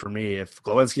debate for me. If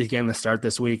Glowinski's getting the start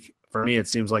this week, for me, it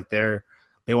seems like they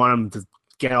want him to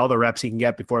get all the reps he can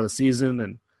get before the season,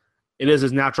 and it is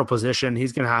his natural position.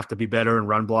 He's going to have to be better in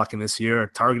run blocking this year.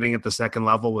 Targeting at the second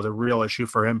level was a real issue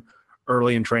for him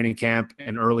early in training camp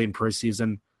and early in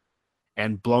preseason.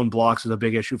 And blown blocks was a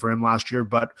big issue for him last year.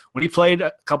 But when he played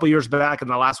a couple years back in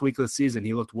the last week of the season,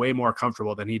 he looked way more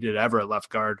comfortable than he did ever at left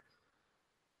guard.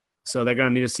 So they're going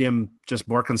to need to see him just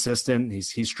more consistent.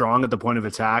 He's strong at the point of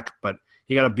attack, but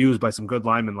he got abused by some good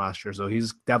linemen last year. So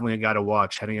he's definitely a guy to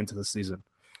watch heading into the season.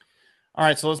 All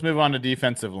right, so let's move on to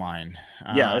defensive line.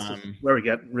 Yeah, this is where we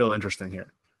get real interesting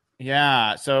here.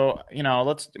 Yeah, so,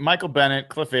 let's Michael Bennett,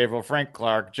 Cliff Averill, Frank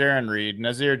Clark, Jaron Reed,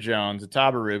 Nazir Jones,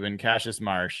 Ataba Rubin, Cassius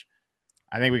Marsh.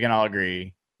 I think we can all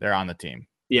agree they're on the team.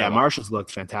 Yeah, Marsh has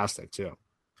looked fantastic too.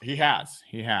 He has.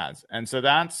 And so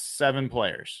that's 7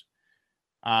 players.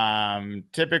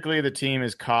 Typically the team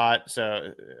is caught.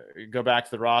 So go back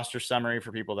to the roster summary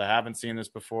for people that haven't seen this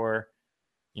before.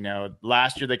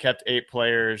 Last year they kept 8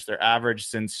 players. Their average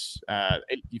since 8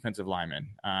 defensive linemen.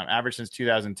 Average since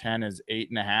 2010 is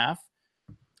 8.5.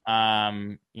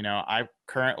 I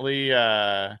currently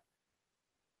I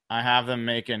have them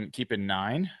keeping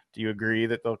 9. Do you agree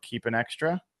that they'll keep an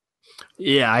extra?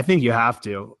 Yeah, I think you have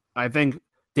to. I think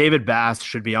David Bass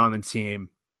should be on the team.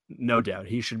 No doubt.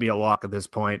 He should be a lock at this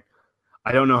point.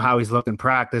 I don't know how he's looked in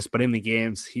practice, but in the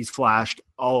games, he's flashed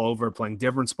all over, playing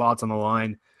different spots on the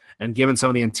line. And given some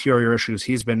of the interior issues,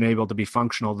 he's been able to be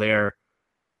functional there.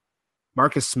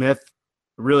 Marcus Smith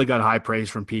really got high praise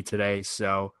from Pete today.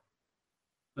 So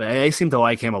they seem to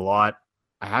like him a lot.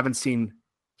 I haven't seen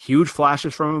huge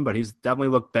flashes from him, but he's definitely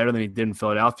looked better than he did in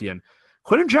Philadelphia. And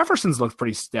Quinton Jefferson's looked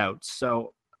pretty stout.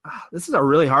 So this is a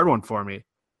really hard one for me.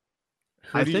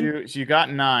 So you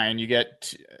got 9. You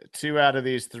get 2 out of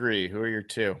these 3. Who are your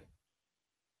 2?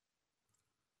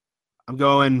 I'm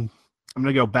going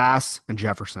to go Bass and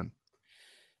Jefferson.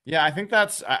 Yeah, I think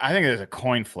there's a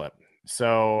coin flip.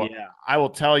 So yeah. I will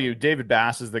tell you, David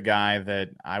Bass is the guy that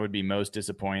I would be most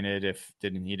disappointed if he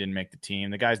didn't make the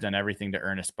team. The guy's done everything to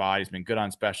earn a spot. He's been good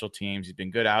on special teams. He's been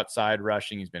good outside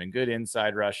rushing. He's been good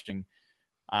inside rushing.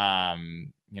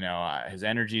 His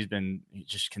energy's been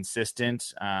just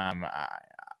consistent.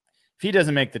 If he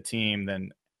doesn't make the team, then,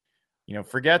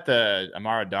 forget the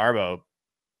Amara Darboh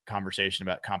conversation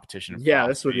about competition. Yeah,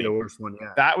 this would be the worst one.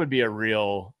 Yeah, that would be a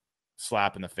real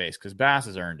slap in the face because Bass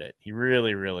has earned it. He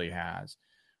really, really has.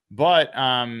 But,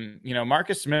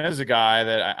 Marcus Smith is a guy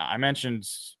that I mentioned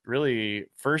really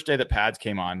first day that pads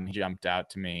came on, he jumped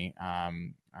out to me.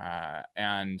 And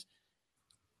in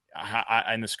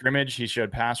the scrimmage, he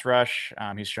showed pass rush.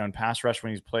 He's shown pass rush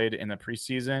when he's played in the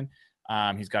preseason.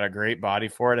 He's got a great body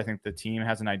for it. I think the team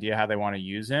has an idea how they want to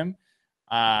use him.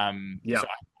 So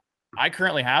I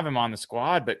currently have him on the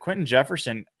squad, but Quinton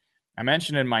Jefferson, I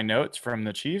mentioned in my notes from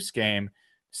the Chiefs game,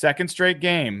 second straight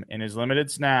game in his limited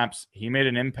snaps, he made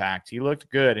an impact. He looked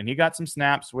good, and he got some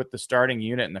snaps with the starting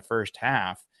unit in the first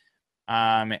half.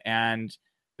 And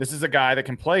this is a guy that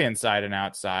can play inside and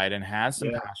outside and has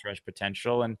some pass rush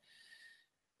potential. And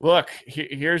look,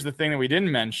 here's the thing that we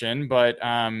didn't mention, but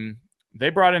they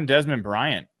brought in Desmond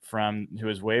Bryant who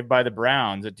was waived by the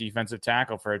Browns at defensive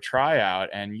tackle for a tryout.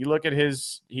 And you look at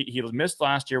he missed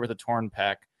last year with a torn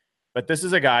pec. But this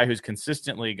is a guy who's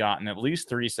consistently gotten at least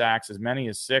 3 sacks, as many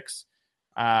as 6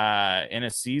 in a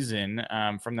season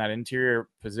from that interior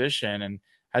position, and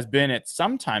has been at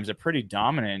sometimes a pretty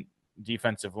dominant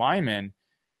defensive lineman.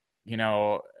 You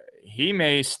know, he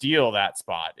may steal that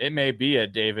spot. It may be a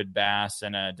David Bass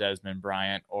and a Desmond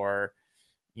Bryant, or,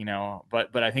 you know,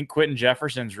 but I think Quentin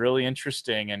Jefferson's really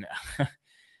interesting, and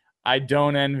I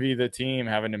don't envy the team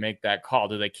having to make that call.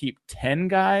 Do they keep 10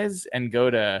 guys and go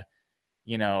to,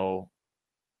 you know,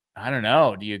 I don't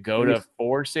know. Do you go to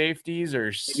 4 safeties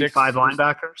or 6? 5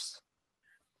 linebackers?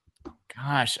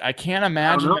 Gosh, I can't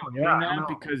imagine them doing that,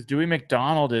 because Dewey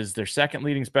McDonald is their second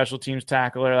leading special teams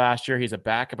tackler last year. He's a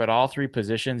backup at all 3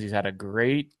 positions. He's had a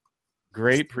great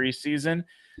preseason.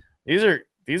 These are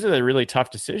the really tough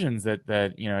decisions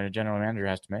that you know, a general manager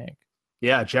has to make.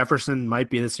 Yeah, Jefferson might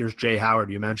be this year's Jay Howard.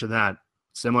 You mentioned that.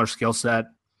 Similar skill set.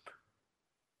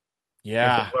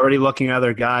 Yeah. If they're already looking at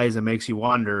other guys, it makes you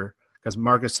wonder, because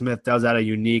Marcus Smith does at a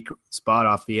unique spot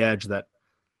off the edge that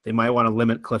they might want to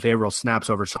limit Cliff Avril snaps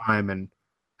over time, and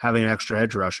having an extra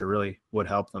edge rusher really would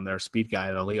help them. They're a speed guy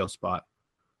at a Leo spot.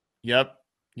 Yep.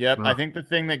 Wow. I think the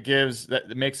thing that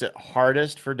makes it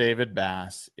hardest for David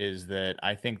Bass is that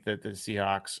I think that the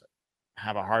Seahawks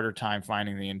have a harder time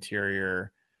finding the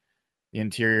interior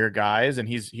guys, and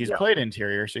he's played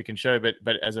interior, so he can show it,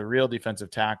 but as a real defensive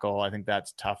tackle, I think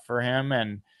that's tough for him,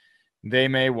 and they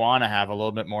may want to have a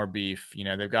little bit more beef. You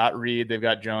know, they've got Reed, they've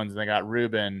got Jones, and they got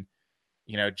Rubin.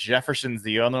 You know, Jefferson's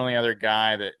the only other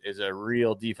guy that is a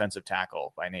real defensive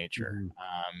tackle by nature.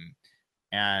 Mm-hmm.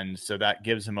 And so that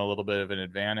gives him a little bit of an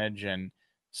advantage, and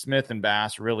Smith and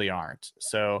Bass really aren't.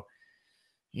 So,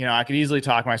 you know, I could easily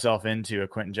talk myself into a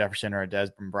Quentin Jefferson or a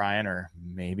Desmond Bryant or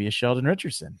maybe a Sheldon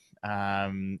Richardson,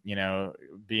 you know,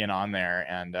 being on there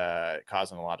and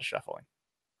causing a lot of shuffling.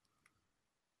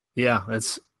 Yeah,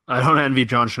 I don't envy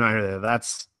John Schneider there.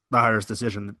 That's the hardest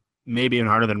decision, maybe even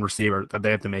harder than receiver, that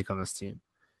they have to make on this team.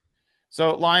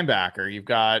 So linebacker, you've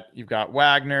got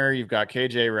Wagner, you've got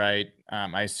KJ Wright.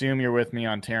 I assume you're with me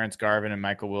on Terrence Garvin and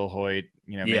Michael Wilhoit,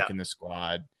 you know, making the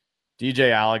squad.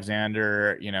 DJ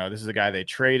Alexander, you know, this is a guy they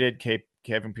traded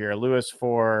Kevin Pierre-Louis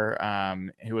for,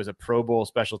 who was a Pro Bowl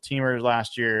special teamer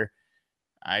last year.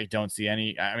 I don't see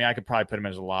any. I mean, I could probably put him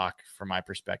as a lock from my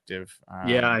perspective.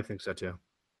 Yeah, I think so too.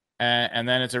 And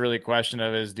then it's a really question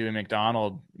of, is Dewey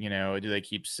McDonald, you know, do they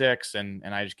keep 6? And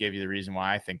I just gave you the reason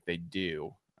why I think they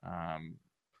do.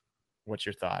 What's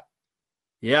your thought?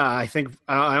 Yeah, I think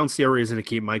I don't see a reason to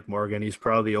keep Mike Morgan. He's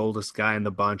probably the oldest guy in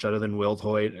the bunch other than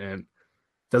Wilhoit, and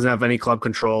doesn't have any club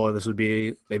control.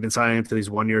 They've been signing him to these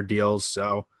 1-year deals.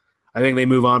 So I think they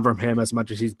move on from him, as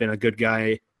much as he's been a good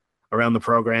guy around the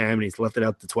program, and he's lifted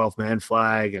up the 12th man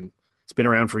flag, and it's been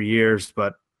around for years.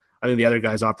 But I think the other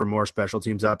guys offer more special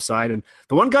teams upside. And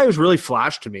the one guy who's really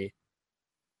flashed to me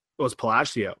was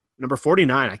Palacio, number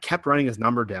 49. I kept running his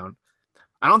number down.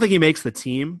 I don't think he makes the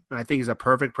team, and I think he's a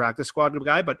perfect practice squad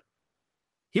guy, but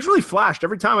he's really flashed.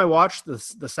 Every time I watch the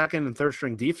second and third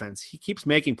string defense, he keeps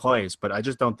making plays, but I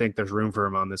just don't think there's room for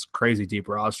him on this crazy deep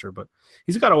roster. But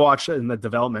he's got to watch in the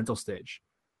developmental stage.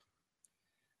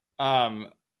 I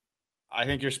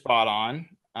think you're spot on.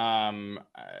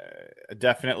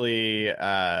 Definitely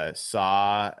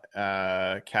saw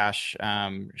Cash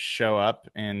show up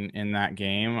in that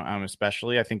game,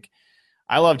 especially. I think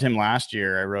I loved him last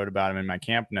year. I wrote about him in my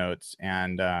camp notes,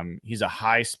 and he's a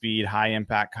high speed, high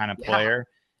impact kind of player,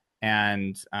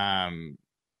 and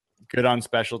good on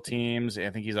special teams. I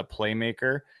think he's a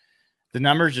playmaker. The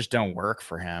numbers just don't work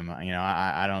for him. You know,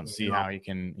 I don't see how he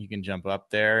can jump up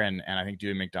there. And I think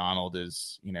Dewey McDonald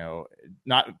is, you know,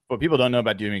 not what people don't know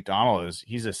about Dewey McDonald is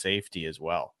he's a safety as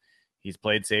well. He's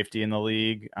played safety in the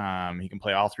league. He can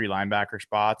play all 3 linebacker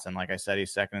spots. And like I said,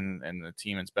 he's second in the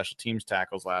team in special teams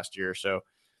tackles last year. So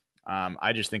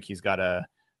I just think he's got a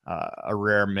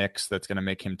rare mix that's going to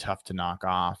make him tough to knock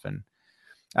off. And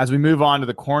as we move on to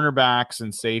the cornerbacks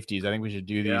and safeties, I think we should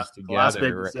do these together. Last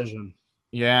big decision.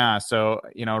 Yeah. So,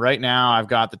 you know, right now I've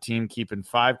got the team keeping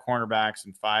 5 cornerbacks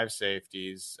and 5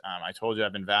 safeties. I told you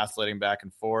I've been vacillating back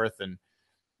and forth, and,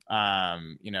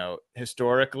 you know,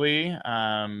 historically,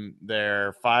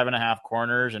 they're 5.5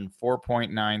 corners and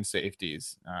 4.9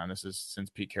 safeties. This is since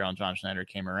Pete Carroll and John Schneider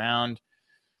came around.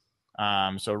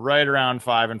 So right around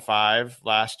 5 and 5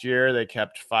 last year, they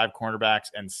kept 5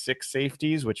 cornerbacks and 6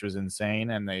 safeties, which was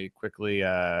insane. And they quickly,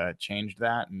 changed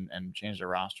that and changed their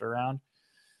roster around.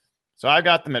 So I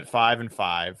got them at 5 and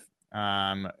 5.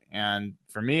 And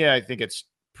for me, I think it's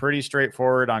pretty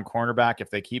straightforward on cornerback.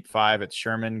 If they keep 5, it's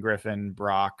Sherman, Griffin,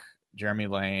 Brock, Jeremy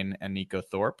Lane, and Nico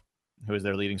Thorpe, who was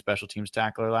their leading special teams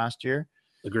tackler last year.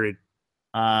 Agreed.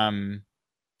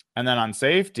 And then on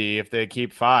safety, if they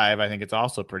keep 5, I think it's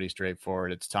also pretty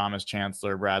straightforward. It's Thomas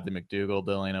Chancellor, Bradley McDougall,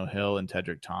 Delano Hill, and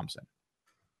Tedrick Thompson.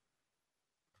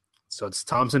 So it's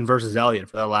Thompson versus Elliott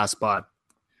for that last spot,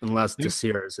 unless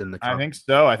Desir is in the I cup. think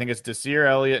so. I think it's Desir,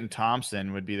 Elliott, and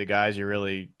Thompson would be the guys you're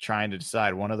really trying to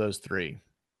decide. One of those 3.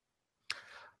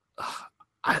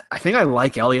 I think I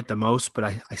like Elliott the most, but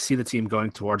I see the team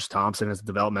going towards Thompson as a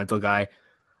developmental guy.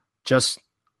 Just,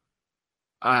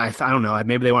 I don't know.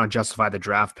 Maybe they want to justify the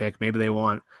draft pick. Maybe they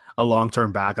want a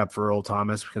long-term backup for Earl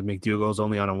Thomas because McDougall's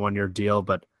only on a 1-year deal.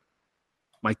 But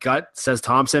my gut says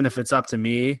Thompson. If it's up to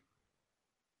me,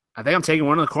 I think I'm taking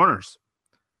one of the corners.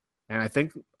 And I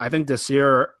think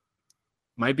Desir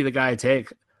might be the guy I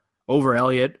take over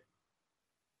Elliott.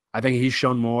 I think he's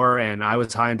shown more, and I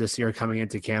was high on Desir coming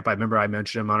into camp. I remember I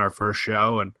mentioned him on our first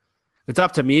show, and it's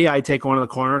up to me. I take one of the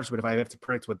corners, but if I have to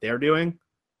predict what they're doing,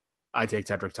 I take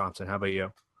Tedrick Thompson. How about you?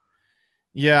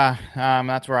 Yeah,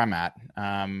 that's where I'm at.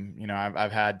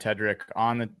 I've had Tedrick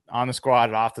on the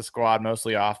squad, off the squad,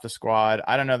 mostly off the squad.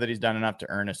 I don't know that he's done enough to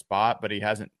earn a spot, but he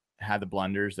hasn't had the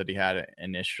blunders that he had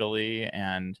initially.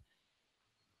 And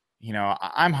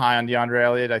I'm high on DeAndre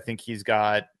Elliott. I think he's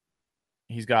NFL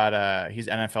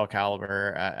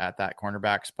caliber at that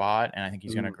cornerback spot, and I think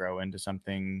he's going to grow into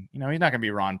something. He's not going to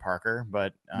be Ron Parker,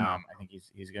 but No. I think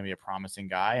he's going to be a promising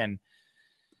guy, and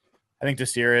I think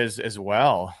Desir is as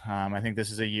well. I think this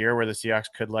is a year where the Seahawks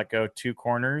could let go 2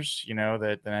 corners,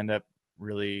 that end up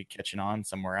really catching on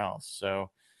somewhere else. So,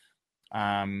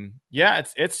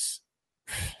 it's.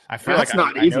 I feel That's like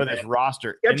not I easy, know man. this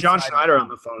roster. Get John inside Schneider and on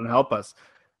the phone and help us.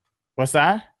 What's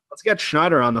that? Let's get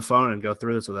Schneider on the phone and go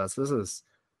through this with us. This is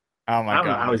Oh my I don't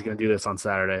know God. how he's going to do this on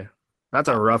Saturday. That's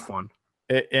a rough one.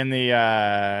 In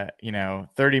the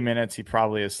 30 minutes, he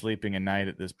probably is sleeping at night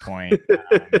at this point.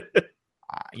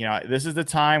 This is the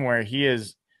time where he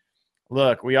is.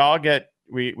 Look, we all get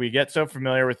we get so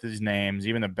familiar with these names,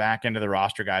 even the back end of the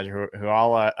roster guys who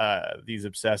all these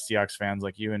obsessed Seahawks fans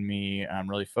like you and me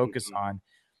really focus on.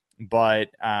 But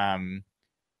for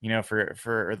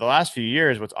the last few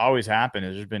years, what's always happened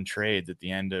is there's been trades at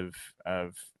the end of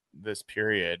this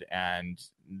period, and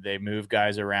they move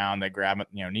guys around. They grab,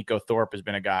 Nico Thorpe has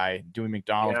been a guy. Dewey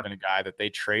McDonald's been a guy that they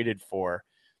traded for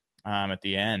at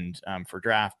the end for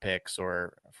draft picks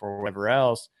or for whatever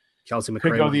else. Kelsey McRae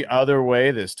Could go the other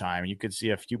way this time. You could see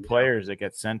a few players that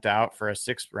get sent out for a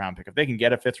 6th-round pick. If they can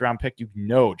get a 5th-round pick,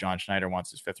 John Schneider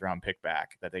wants his 5th-round pick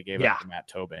back that they gave up to Matt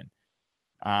Tobin.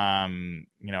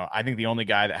 I think the only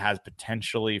guy that has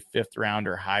potentially 5th-round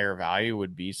or higher value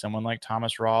would be someone like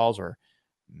Thomas Rawls or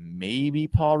maybe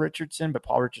Paul Richardson, but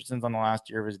Paul Richardson's on the last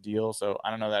year of his deal, so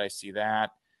I don't know that I see that.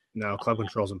 No, club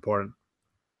control is important.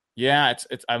 Yeah,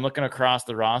 it's. I'm looking across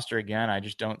the roster again. I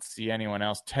just don't see anyone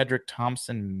else. Tedrick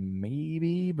Thompson,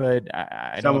 maybe, but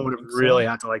I Someone don't would really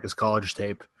have to like his college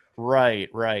tape. Right.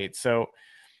 So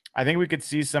I think we could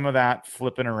see some of that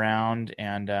flipping around.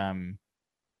 And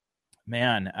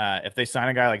if they sign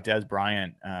a guy like Des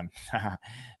Bryant,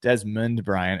 Desmond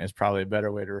Bryant is probably a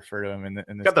better way to refer to him. In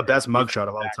this got the best mugshot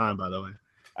of all time, by the way.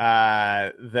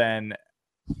 Then.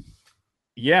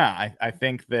 Yeah, I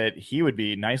think that he would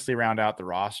be nicely round out the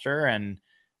roster. And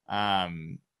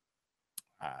then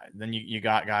you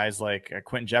got guys like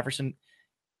Quentin Jefferson.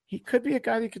 He could be a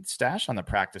guy that you could stash on the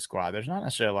practice squad. There's not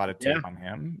necessarily a lot of tape on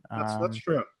him. That's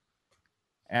true.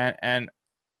 And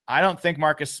I don't think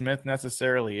Marcus Smith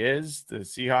necessarily is. The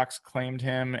Seahawks claimed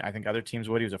him. I think other teams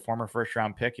would. He was a former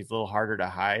 1st-round pick. He's a little harder to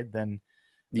hide than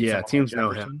teams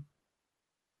know him.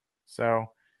 So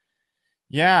 –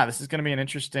 yeah, this is going to be an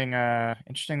interesting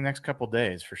next couple of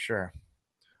days for sure.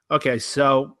 Okay,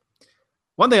 so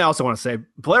one thing I also want to say,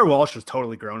 Blair Walsh has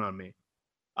totally grown on me.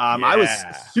 I was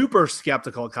super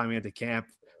skeptical coming into camp.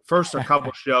 First a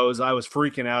couple shows, I was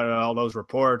freaking out at all those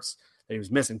reports that he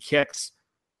was missing kicks.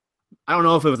 I don't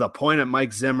know if it was a point at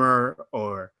Mike Zimmer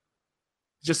or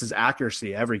just his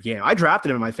accuracy every game. I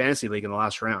drafted him in my fantasy league in the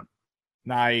last round.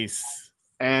 Nice.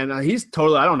 And he's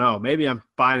totally, I don't know, maybe I'm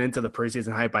buying into the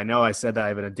preseason hype. I know I said that I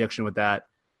have an addiction with that.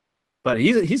 But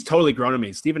he's totally grown on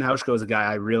me. Stephen Hauschka is a guy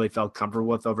I really felt comfortable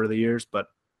with over the years. But,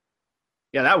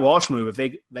 yeah, that Walsh move,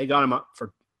 if they got him up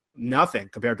for nothing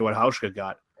compared to what Hauschka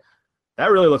got,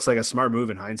 that really looks like a smart move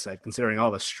in hindsight, considering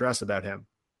all the stress about him.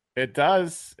 It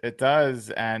does.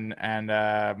 And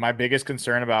my biggest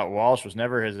concern about Walsh was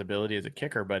never his ability as a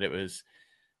kicker, but it was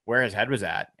where his head was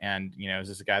at. And, is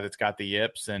this a guy that's got the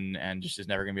yips and just is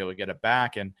never going to be able to get it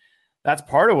back? And that's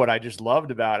part of what I just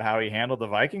loved about how he handled the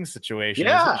Vikings situation.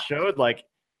 Yeah. It showed like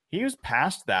he was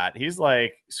past that. He's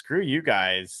like, screw you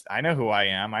guys. I know who I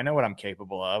am. I know what I'm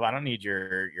capable of. I don't need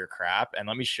your crap. And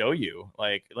let me show you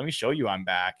I'm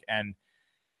back. And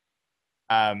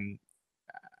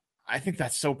I think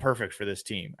that's so perfect for this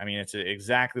team. I mean, it's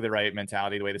exactly the right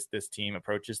mentality, the way this team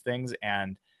approaches things.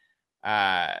 And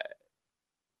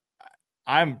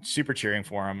I'm super cheering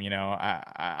for him. I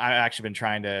actually been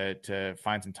trying to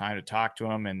find some time to talk to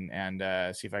him and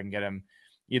see if I can get him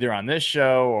either on this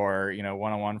show or,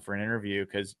 one-on-one for an interview,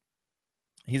 because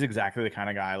he's exactly the kind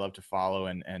of guy I love to follow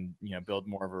and build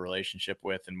more of a relationship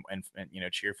with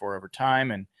and cheer for over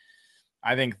time. And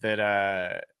I think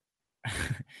that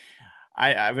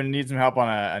I've been needing some help on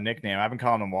a nickname. I've been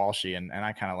calling him Walshy, and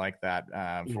I kind of like that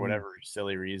for whatever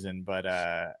silly reason. But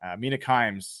Mina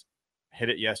Kimes hit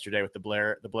it yesterday with the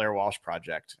Blair Walsh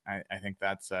Project. I think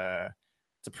it's a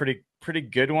pretty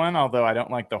good one, although I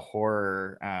don't like the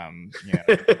horror. I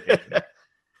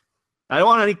don't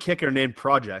want any kicker named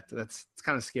Project. It's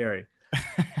kind of scary.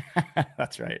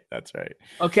 That's right.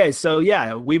 Okay, so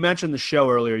yeah, we mentioned the show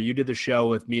earlier. You did the show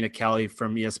with Mina Kelly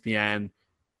from ESPN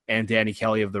and Danny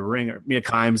Kelly of The Ringer. Mina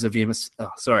Kimes of Mina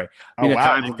Kimes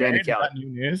and Danny Kelly. New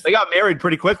news? They got married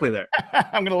pretty quickly there.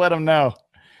 I'm going to let them know.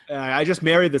 I just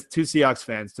married the two Seahawks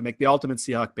fans to make the ultimate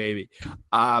Seahawk baby.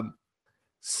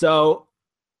 So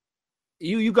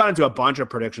you got into a bunch of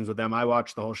predictions with them. I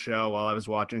watched the whole show while I was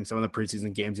watching some of the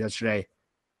preseason games yesterday.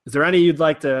 Is there any you'd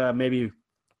like to maybe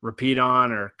repeat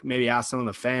on, or maybe ask some of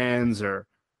the fans, or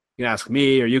you can ask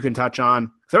me, or you can touch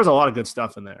on? There's a lot of good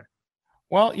stuff in there.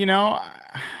 Well,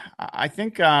 I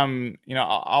think,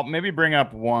 I'll maybe bring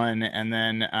up one, and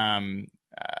then,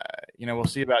 we'll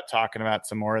see about talking about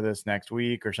some more of this next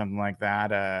week or something like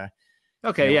that.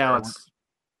 Okay. Yeah.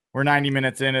 We're 90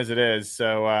 minutes in as it is.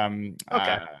 So,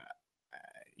 okay.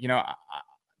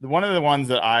 One of the ones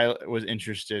that I was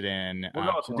interested in,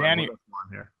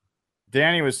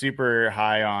 Danny was super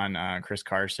high on Chris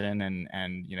Carson, and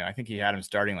I think he had him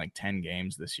starting like 10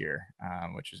 games this year,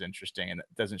 which is interesting, and it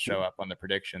doesn't show up on the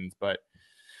predictions. But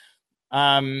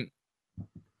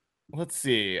let's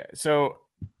see. So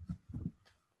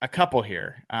a couple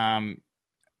here.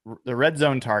 The red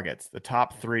zone targets, the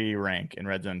top 3 rank in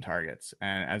red zone targets,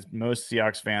 and as most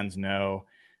Seahawks fans know,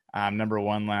 number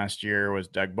 1 last year was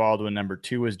Doug Baldwin. Number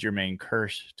 2 was Jermaine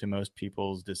Kearse, to most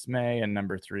people's dismay, and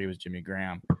number 3 was Jimmy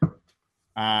Graham.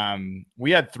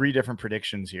 We had 3 different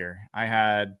predictions here. I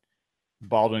had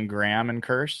Baldwin, Graham, and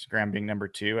Kearse. Graham being number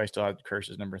 2. I still had Kearse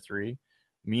as number 3.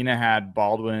 Mina had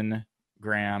Baldwin,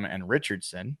 Graham, and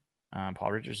Richardson.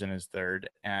 Paul Richardson is 3rd.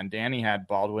 And Danny had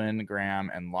Baldwin, Graham,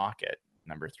 and Lockett,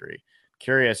 number 3.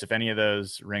 Curious if any of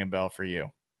those ring a bell for you.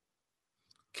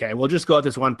 Okay, we'll just go with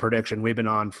this one prediction. We've been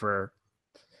on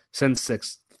since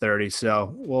 6:30,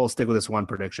 so we'll stick with this one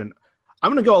prediction.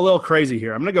 I'm going to go a little crazy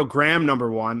here. I'm going to go Graham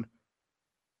number 1,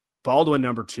 Baldwin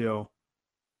number 2,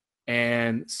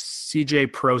 and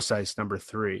CJ Prosise number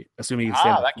 3. Assuming you say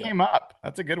that came up.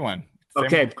 That's a good one.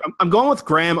 Okay, I'm going with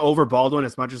Graham over Baldwin.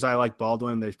 As much as I like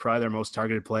Baldwin, he's probably their most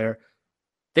targeted player.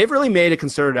 They've really made a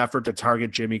concerted effort to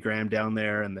target Jimmy Graham down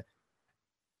there, and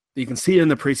you can see it in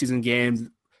the preseason games.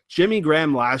 Jimmy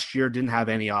Graham last year didn't have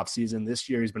any offseason. This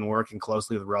year he's been working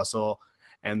closely with Russell,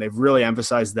 and they've really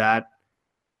emphasized that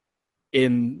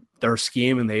in their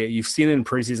scheme. And you've seen it in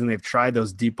preseason. They've tried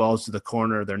those deep balls to the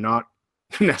corner. They're not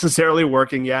necessarily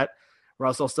working yet.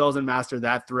 Russell still hasn't mastered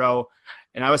that throw.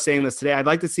 And I was saying this today. I'd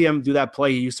like to see him do that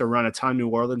play he used to run a ton in New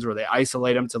Orleans, where they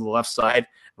isolate him to the left side,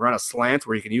 run a slant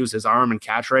where he can use his arm and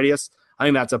catch radius. I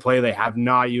think that's a play they have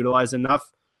not utilized enough.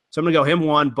 So I'm going to go him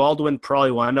 1. Baldwin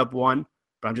probably will end up 1.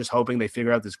 But I'm just hoping they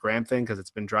figure out this Graham thing, because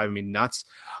it's been driving me nuts.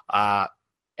 And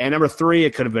number 3,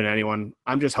 it could have been anyone.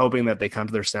 I'm just hoping that they come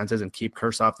to their senses and keep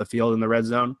Kearse off the field in the red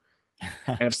zone.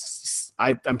 And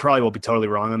I'm probably will be totally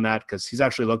wrong on that, because he's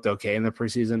actually looked okay in the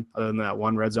preseason, other than that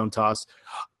one red zone toss.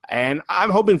 And I'm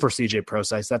hoping for CJ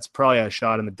Prosise. That's probably a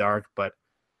shot in the dark, but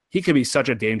he could be such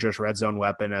a dangerous red zone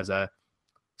weapon, as a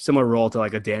similar role to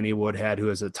like a Danny Woodhead, who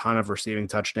has a ton of receiving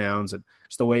touchdowns, and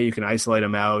just the way you can isolate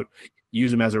him out,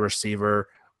 use him as a receiver,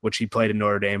 which he played in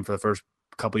Notre Dame for the first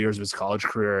couple of years of his college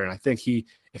career. And I think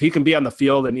if he can be on the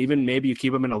field, and even maybe you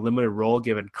keep him in a limited role,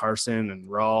 given Carson and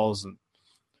Rawls and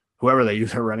whoever they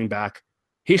use at running back,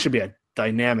 he should be a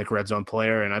dynamic red zone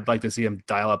player. And I'd like to see him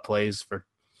dial up plays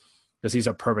because he's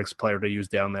a perfect player to use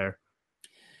down there.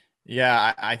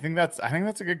 Yeah, I think that's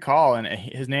a good call. And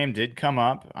his name did come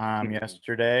up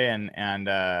yesterday, and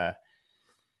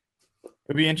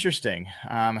it'll be interesting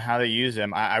how they use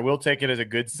him. I will take it as a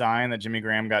good sign that Jimmy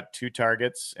Graham got 2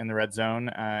 targets in the red zone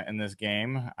in this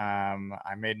game. I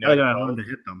made note to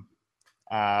hit them.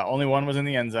 Only one was in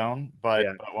the end zone, but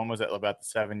one was at about the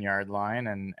 7-yard line,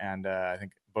 and I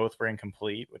think both were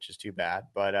incomplete, which is too bad.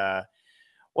 But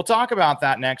we'll talk about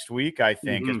that next week, I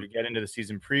think, as Mhm. we get into the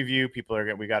season preview.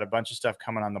 We got a bunch of stuff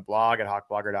coming on the blog at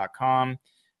hawkblogger.com.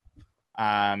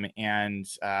 And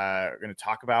we're going to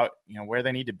talk about, where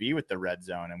they need to be with the red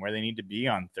zone and where they need to be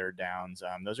on third downs.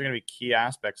 Those are going to be key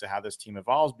aspects of how this team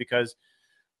evolves because,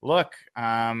 look,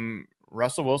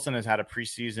 Russell Wilson has had a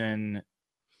preseason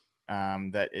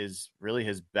that is really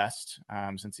his best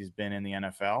since he's been in the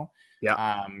NFL.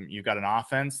 Yeah. You've got an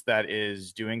offense that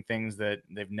is doing things that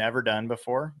they've never done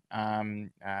before, across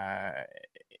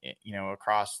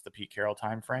the Pete Carroll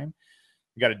timeframe.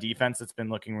 You got a defense that's been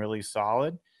looking really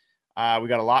solid. We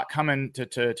got a lot coming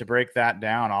to break that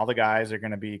down. All the guys are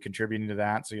going to be contributing to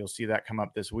that, so you'll see that come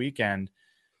up this weekend.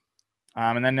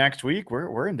 And then next week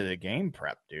we're into the game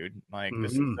prep, dude. Like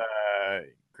This is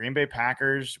Green Bay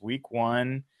Packers week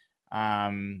 1.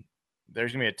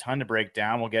 There's gonna be a ton to break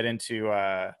down. We'll get into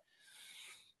the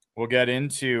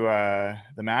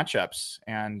matchups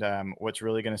and what's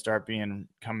really going to start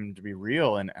coming to be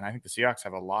real. And I think the Seahawks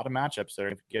have a lot of matchups that are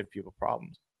going to give people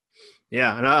problems.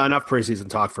 Yeah, enough preseason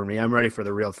talk for me. I'm ready for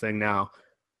the real thing now.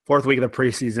 4th week of the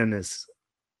preseason is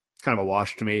kind of a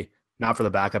wash to me. Not for the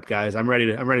backup guys. I'm ready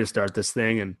to start this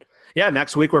thing. And yeah,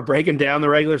 next week we're breaking down the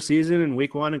regular season in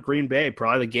week 1 in Green Bay,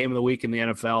 probably the game of the week in the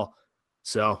NFL.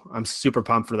 So I'm super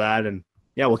pumped for that. And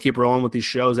yeah, we'll keep rolling with these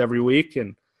shows every week.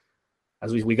 And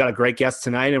as we got a great guest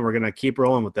tonight, and we're going to keep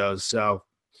rolling with those. So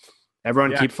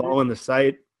everyone keep following the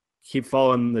site, keep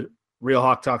following the Real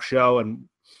Hawk Talk show, and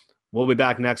we'll be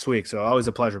back next week. So always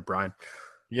a pleasure, Brian.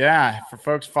 Yeah, for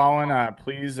folks following,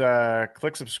 please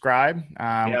click subscribe.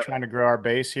 We're trying to grow our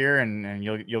base here, and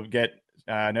you'll get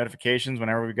notifications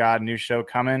whenever we've got a new show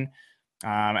coming.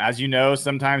 As you know,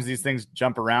 sometimes these things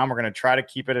jump around. We're going to try to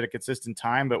keep it at a consistent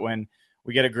time, but when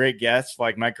we get a great guest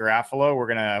like Mike Garafolo, we're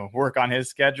going to work on his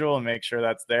schedule and make sure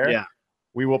that's there. Yeah.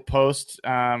 We will post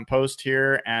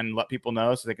here and let people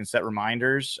know so they can set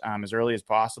reminders as early as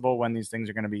possible when these things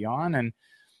are going to be on. And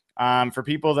for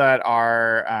people that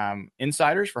are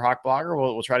insiders for Hawk Blogger,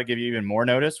 we'll try to give you even more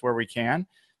notice where we can.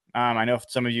 I know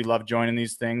some of you love joining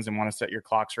these things and want to set your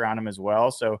clocks around them as well.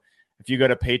 So if you go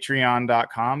to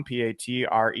patreon.com,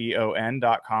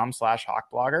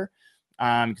 patreon.com/hawkblogger,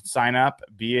 you can sign up,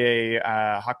 be a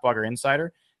Hawk Blogger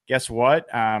insider. Guess what?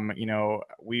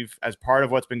 We've, as part of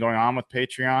what's been going on with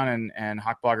Patreon and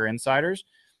Hawk Blogger insiders,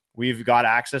 we've got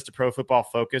access to Pro Football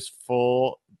Focus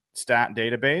full stat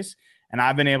database. And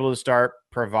I've been able to start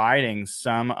providing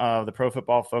some of the Pro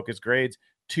Football Focus grades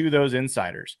to those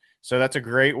insiders. So that's a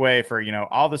great way for,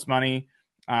 all this money,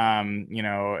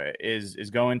 is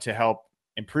going to help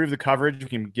improve the coverage we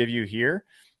can give you here,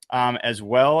 as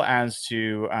well as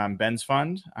to Ben's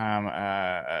Fund,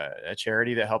 a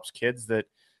charity that helps kids that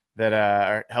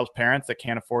helps parents that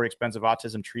can't afford expensive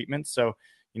autism treatments. So,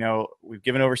 we've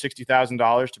given over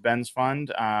 $60,000 to Ben's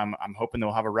Fund. I'm hoping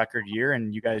they'll have a record year,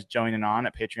 and you guys joining on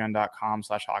at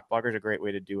patreon.com/hawkblogger is a great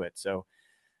way to do it. So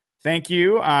thank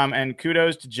you. And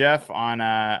kudos to Jeff on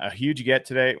a huge get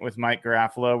today with Mike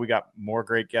Garafolo. We got more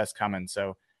great guests coming.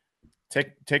 So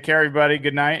take care, everybody.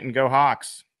 Good night and go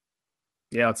Hawks.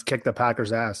 Yeah, let's kick the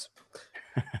Packers' ass.